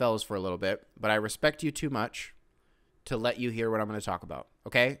talk to the fellas for a little bit, but I respect you too much to let you hear what I'm going to talk about,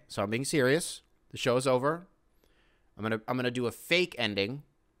 okay? So I'm being serious. The show's over. I'm gonna do a fake ending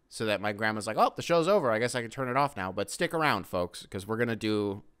so that my grandma's like, oh, the show's over. I guess I can turn it off now. But stick around, folks, because we're gonna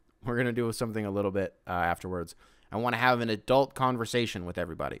do something a little bit afterwards. I want to have an adult conversation with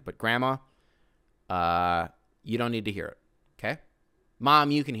everybody. But grandma, you don't need to hear it, okay?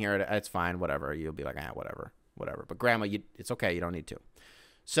 Mom, you can hear it. It's fine. Whatever. You'll be like, whatever. But grandma, it's okay. You don't need to.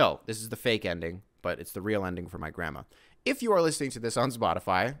 So this is the fake ending, but it's the real ending for my grandma. If you are listening to this on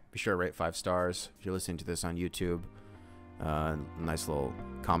Spotify, be sure to rate 5 stars. If you're listening to this on YouTube, nice little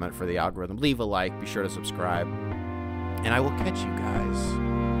comment for the algorithm. Leave a like. Be sure to subscribe. And I will catch you guys.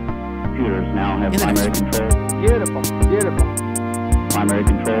 Computers now have primary control. Beautiful. Primary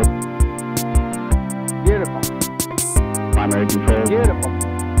control. Beautiful. Primary control. Beautiful.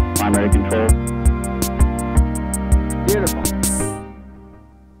 Primary control. Beautiful.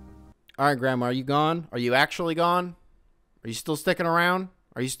 All right, Grandma, are you gone? Are you actually gone? Are you still sticking around?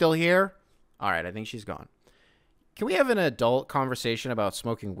 Are you still here? All right, I think she's gone. Can we have an adult conversation about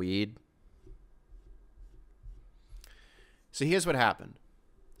smoking weed? So here's what happened.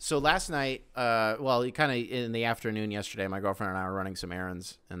 So last night, kind of in the afternoon yesterday, my girlfriend and I were running some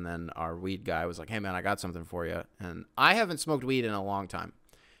errands, and then our weed guy was like, hey, man, I got something for you. And I haven't smoked weed in a long time.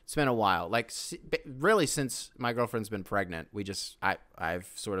 It's been a while. Like, really, since my girlfriend's been pregnant, I've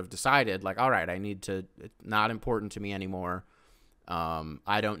sort of decided, like, all right, it's not important to me anymore.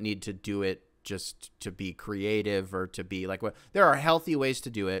 I don't need to do it just to be creative or to be like, there are healthy ways to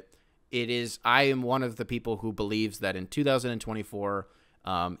do it. I am one of the people who believes that in 2024,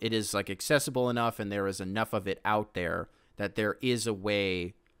 it is like accessible enough and there is enough of it out there that there is a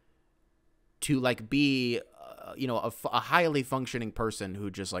way to like be a highly functioning person who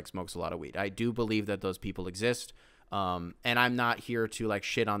just like smokes a lot of weed. I do believe that those people exist. And I'm not here to like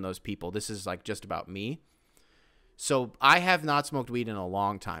shit on those people. This is like just about me. So I have not smoked weed in a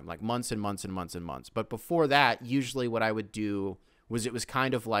long time, like months and months and months and months. But before that, usually what I would do was it was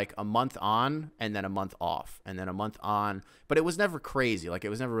kind of like a month on and then a month off and then a month on, but it was never crazy. Like it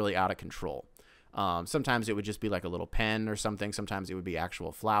was never really out of control. Sometimes it would just be like a little pen or something. Sometimes it would be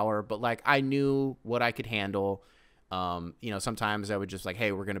actual flour, but like I knew what I could handle. Sometimes I would just like,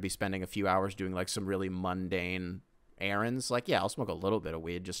 hey, we're going to be spending a few hours doing like some really mundane errands, like, yeah, I'll smoke a little bit of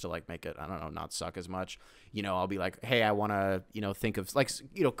weed just to like make it, I don't know, not suck as much. You know, I'll be like, hey, I want to, you know, think of like,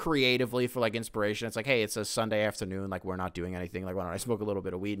 you know, creatively for like inspiration. It's like, hey, it's a Sunday afternoon, like we're not doing anything. Like, why don't I smoke a little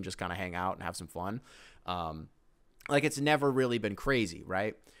bit of weed and just kind of hang out and have some fun? Like, it's never really been crazy,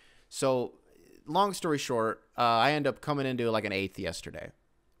 right? So long story short, I end up coming into like an eighth yesterday,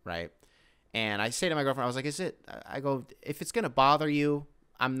 right? And I say to my girlfriend, I was like, I go, if it's going to bother you,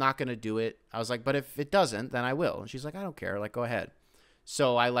 I'm not going to do it. I was like, but if it doesn't, then I will. And she's like, I don't care. Like, go ahead.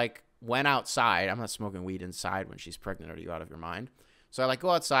 So I like went outside. I'm not smoking weed inside when she's pregnant. Are you out of your mind? So I like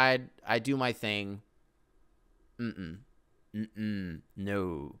go outside. I do my thing. No.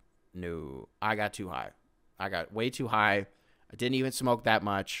 I got too high. I got way too high. I didn't even smoke that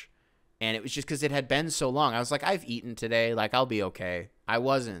much. And it was just because it had been so long. I was like, I've eaten today. Like, I'll be okay. I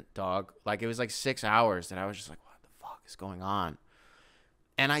wasn't, dog. Like, it was like 6 hours. And I was just like, what the fuck is going on?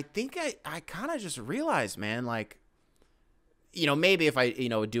 And I think I kind of just realized, man, like, you know, maybe if I, you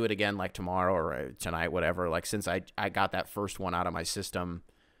know, do it again like tomorrow or tonight, whatever, like since I got that first one out of my system,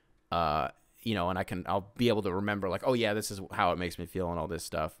 you know, and I'll be able to remember like, oh yeah, this is how it makes me feel and all this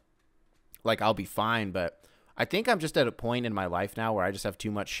stuff. Like, I'll be fine. But I think I'm just at a point in my life now where I just have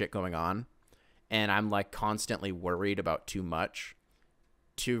too much shit going on and I'm like constantly worried about too much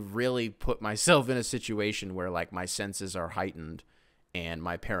to really put myself in a situation where like my senses are heightened and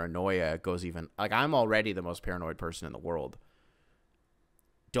my paranoia goes even, like, I'm already the most paranoid person in the world.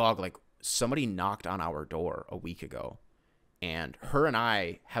 Dog, like, somebody knocked on our door a week ago, and her and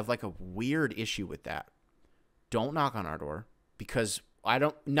I have, like, a weird issue with that. Don't knock on our door, because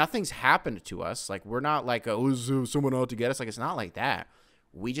nothing's happened to us. Like, we're not like, oh, is someone out to get us? Like, it's not like that.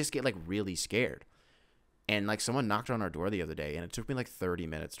 We just get, like, really scared. And, like, someone knocked on our door the other day, and it took me, like, 30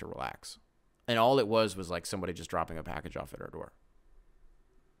 minutes to relax. And all it was, like, somebody just dropping a package off at our door.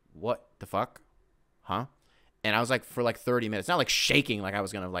 What the fuck? Huh? And I was like, for like 30 minutes, not like shaking like I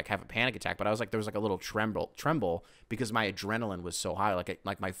was going to like have a panic attack, but I was like, there was like a little tremble because my adrenaline was so high.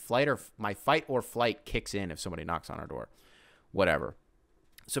 Like my fight or flight kicks in if somebody knocks on our door, whatever.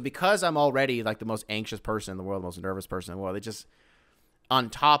 So because I'm already like the most anxious person in the world, the most nervous person in the world, it just, on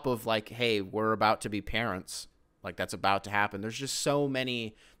top of like, hey, we're about to be parents, like that's about to happen. There's so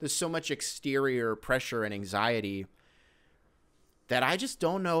much exterior pressure and anxiety that I just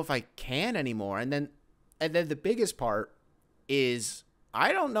don't know if I can anymore. And then the biggest part is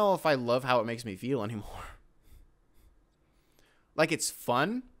I don't know if I love how it makes me feel anymore. Like, it's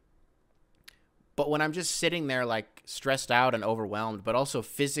fun, but when I'm just sitting there like stressed out and overwhelmed, but also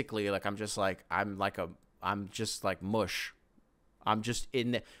physically, like I'm just like mush. I'm just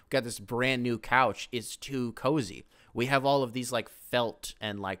got this brand new couch. It's too cozy. We have all of these like felt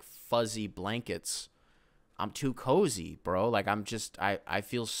and like fuzzy blankets. I'm too cozy, bro. Like, I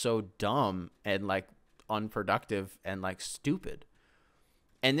feel so dumb and like unproductive and like stupid.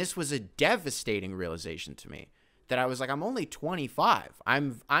 And this was a devastating realization to me that I was like, I'm only 25.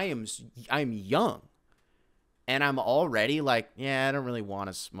 I'm young. And I'm already like, yeah, I don't really want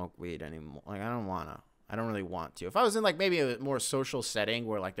to smoke weed anymore. Like, I don't really want to. If I was in like maybe a more social setting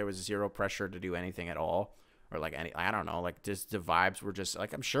where like there was zero pressure to do anything at all, or like I don't know, like just the vibes were just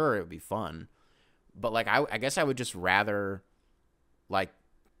like, I'm sure it would be fun. But, like, I guess I would just rather, like,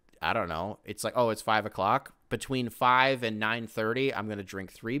 I don't know. It's like, oh, it's 5 o'clock. Between 5 and 9:30, I'm going to drink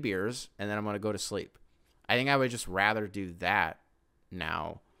 3 beers, and then I'm going to go to sleep. I think I would just rather do that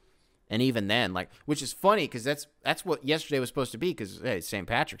now. And even then, like, which is funny because that's what yesterday was supposed to be because, hey, it's St.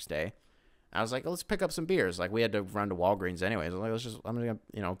 Patrick's Day. I was like, let's pick up some beers. Like, we had to run to Walgreens anyways. I was like, I'm going to,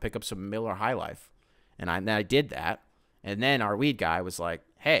 you know, pick up some Miller High Life. And I did that. And then our weed guy was like,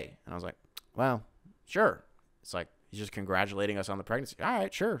 hey. And I was like, well, sure. It's like, he's just congratulating us on the pregnancy. All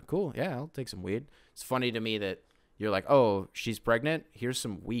right, sure, cool. Yeah, I'll take some weed. It's funny to me that you're like, oh, she's pregnant? Here's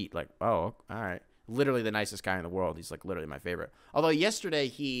some weed. Like, oh, all right. Literally the nicest guy in the world. He's like literally my favorite. Although yesterday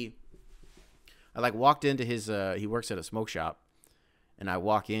I like walked into his, he works at a smoke shop. And I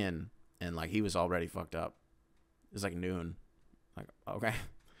walk in and like he was already fucked up. It was like noon. Like, okay.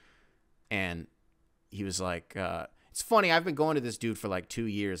 And he was like, it's funny, I've been going to this dude for like 2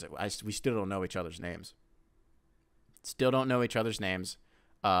 years. We still don't know each other's names.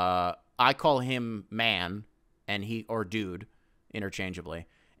 I call him man or dude interchangeably.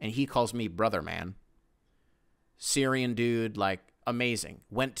 And he calls me brother man. Syrian dude, like amazing.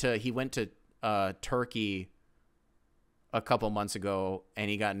 He went to Turkey a couple months ago and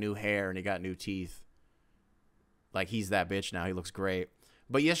he got new hair and he got new teeth. Like, he's that bitch now. He looks great.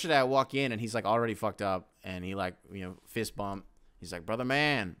 But yesterday I walk in and he's like already fucked up and he like, you know, fist bump. He's like, brother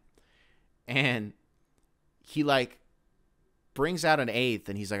man. And he like brings out an eighth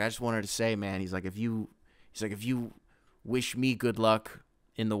and he's like, I just wanted to say, man, he's like, if you wish me good luck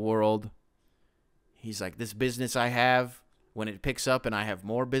in the world. He's like, this business I have, when it picks up and I have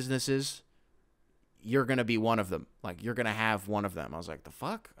more businesses, you're going to be one of them. Like, you're going to have one of them. I was like, the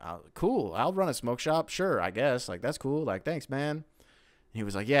fuck? Cool. I'll run a smoke shop. Sure, I guess. Like, that's cool. Like, thanks, man. And he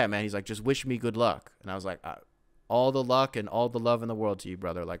was like, yeah, man. He's like, just wish me good luck. And I was like, all the luck and all the love in the world to you,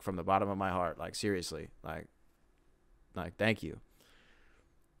 brother. Like, from the bottom of my heart. Like, seriously. Like, thank you.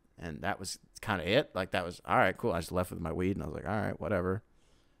 And that was kind of it. Like, that was, all right, cool. I just left with my weed, and I was like, all right, whatever.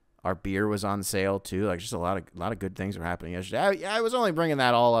 Our beer was on sale, too. Like, just a lot of good things were happening yesterday. I was only bringing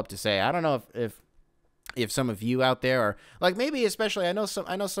that all up to say, I don't know if some of you out there are, like, maybe especially, I know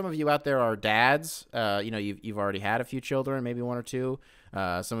some of you out there are dads. You know, you've already had a few children, maybe one or two.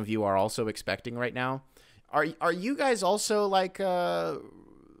 Some of you are also expecting right now. Are you guys also like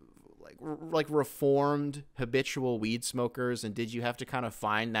reformed habitual weed smokers, and did you have to kind of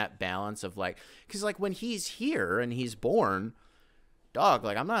find that balance of like, because like when he's here and he's born, dog,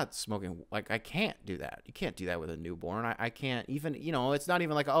 like I'm not smoking, like I can't do that. You can't do that with a newborn. I can't even, you know, it's not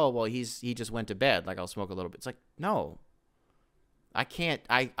even like, oh well, he just went to bed, like I'll smoke a little bit. It's like, no, I can't.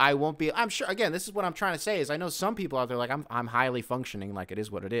 I won't be. I'm sure, again, this is what I'm trying to say is I know some people out there like I'm highly functioning, like it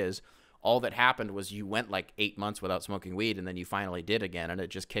is what it is. All that happened was you went like 8 months without smoking weed, and then you finally did again, and it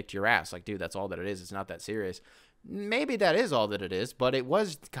just kicked your ass. Like, dude, that's all that it is. It's not that serious. Maybe that is all that it is, but it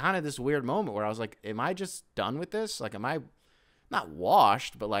was kind of this weird moment where I was like, am I just done with this? Like, am I not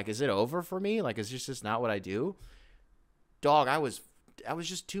washed, but like, is it over for me? Like, is this just not what I do? Dog, I was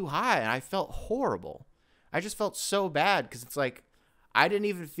just too high, and I felt horrible. I just felt so bad because it's like I didn't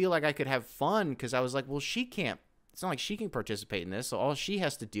even feel like I could have fun because I was like, well, she can't. It's not like she can participate in this, so all she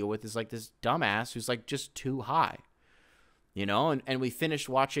has to deal with is like this dumbass who's like just too high, you know. And we finished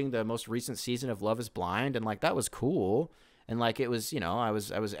watching the most recent season of Love Is Blind, and like that was cool, and like it was, you know, I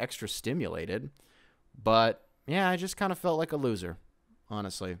was extra stimulated, but yeah, I just kind of felt like a loser,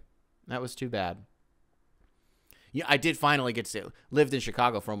 honestly. That was too bad. Yeah, I did finally get to lived in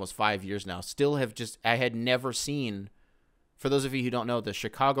Chicago for almost 5 years now. Still have just, I had never seen, for those of you who don't know, the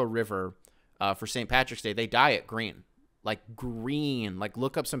Chicago River for St. Patrick's Day, they dye it green. Like green. Like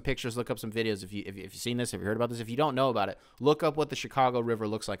look up some pictures, look up some videos if you've seen this, have you heard about this? If you don't know about it, look up what the Chicago River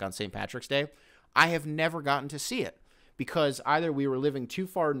looks like on St. Patrick's Day. I have never gotten to see it because either we were living too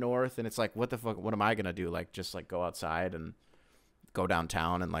far north and it's like, what the fuck, what am I going to do? Like just like go outside and go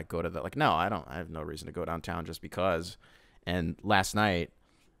downtown and like go to the, like, no, I have no reason to go downtown just because. And last night,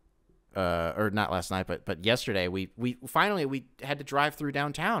 or not last night, but yesterday, we finally had to drive through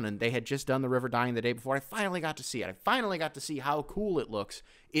downtown, and they had just done the river dyeing the day before. I finally got to see it. I finally got to see how cool it looks.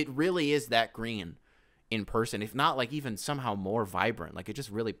 It really is that green in person, if not like even somehow more vibrant. Like it just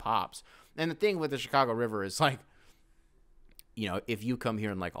really pops. And the thing with the Chicago River is like, you know, if you come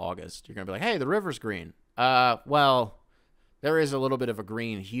here in like August, you're gonna be like, hey, the river's green. Well, there is a little bit of a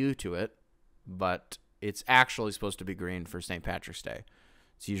green hue to it, but it's actually supposed to be green for St. Patrick's Day.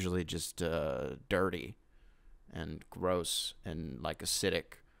 It's usually just dirty and gross and like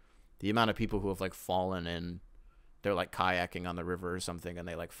acidic. The amount of people who have like fallen in, they're like kayaking on the river or something and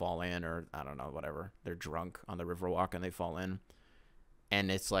they like fall in, or I don't know, whatever. They're drunk on the river walk and they fall in. And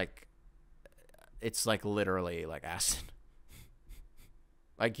it's like literally like acid.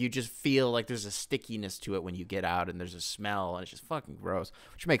 Like you just feel like there's a stickiness to it when you get out and there's a smell and it's just fucking gross,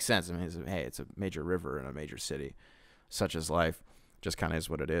 which makes sense. I mean, it's a major river in a major city. Such is life. Just kind of is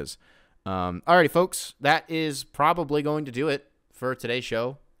what it is. Alrighty, folks, that is probably going to do it for today's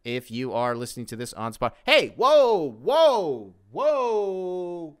show. If you are listening to this on Spotify, hey, whoa,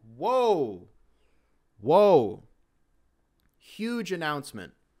 huge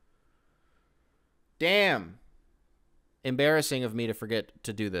announcement. Damn, embarrassing of me to forget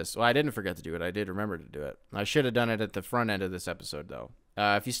to do this. Well, I didn't forget to do it. I did remember to do it. I should have done it at the front end of this episode, though.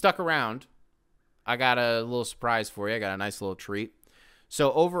 If you stuck around, I got a little surprise for you. I got a nice little treat.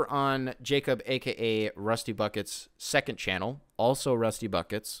 So over on Jacob, a.k.a. Rusty Buckets' second channel, also Rusty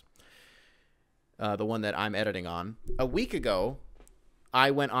Buckets, the one that I'm editing on, a week ago,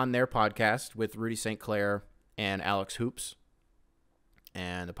 I went on their podcast with Rudy St. Clair and Alex Hoops,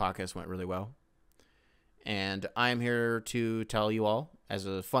 and the podcast went really well. And I'm here to tell you all, as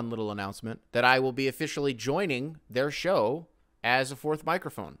a fun little announcement, that I will be officially joining their show as a fourth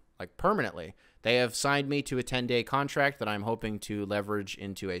microphone, like permanently. They have signed me to a 10-day contract that I'm hoping to leverage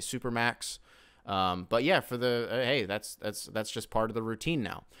into a Supermax. But yeah, for the hey, that's just part of the routine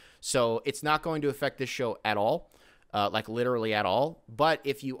now. So it's not going to affect this show at all, like literally at all. But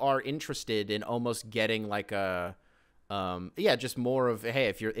if you are interested in almost getting like a yeah, just more of, hey,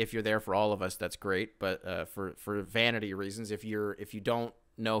 if you're there for all of us, that's great. But for vanity reasons, if you don't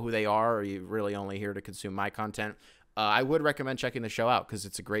know who they are, or you're really only here to consume my content, I would recommend checking the show out because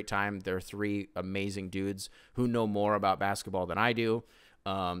it's a great time. There are 3 amazing dudes who know more about basketball than I do.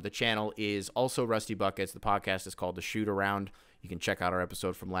 The channel is also Rusty Buckets. The podcast is called The Shoot Around. You can check out our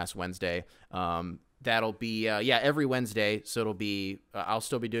episode from last Wednesday. That'll be, every Wednesday. So it'll be, I'll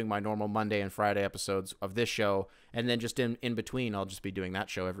still be doing my normal Monday and Friday episodes of this show. And then just in between, I'll just be doing that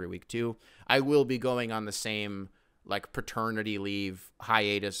show every week too. I will be going on the same like paternity leave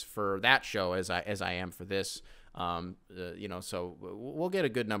hiatus for that show as I am for this. So we'll get a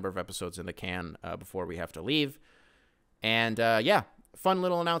good number of episodes in the can before we have to leave. And fun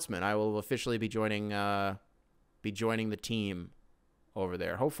little announcement. I will officially be joining the team over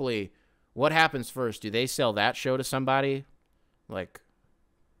there. Hopefully, what happens first? Do they sell that show to somebody like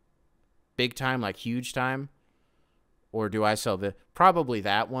big time, like huge time? Or do I sell probably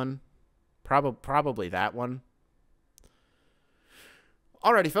that one? Probably that one.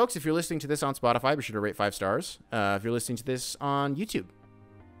 Alrighty, folks, if you're listening to this on Spotify, be sure to rate 5 stars. If you're listening to this on YouTube,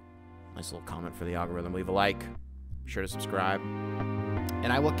 nice little comment for the algorithm. Leave a like. Be sure to subscribe.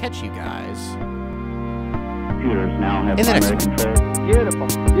 And I will catch you guys Computers now have in the next primary one. control. Beautiful.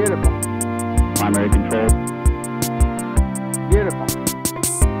 Beautiful. Primary control. Beautiful.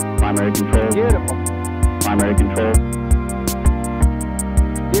 Primary control. Beautiful. Primary control.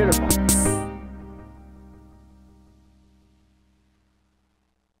 Beautiful.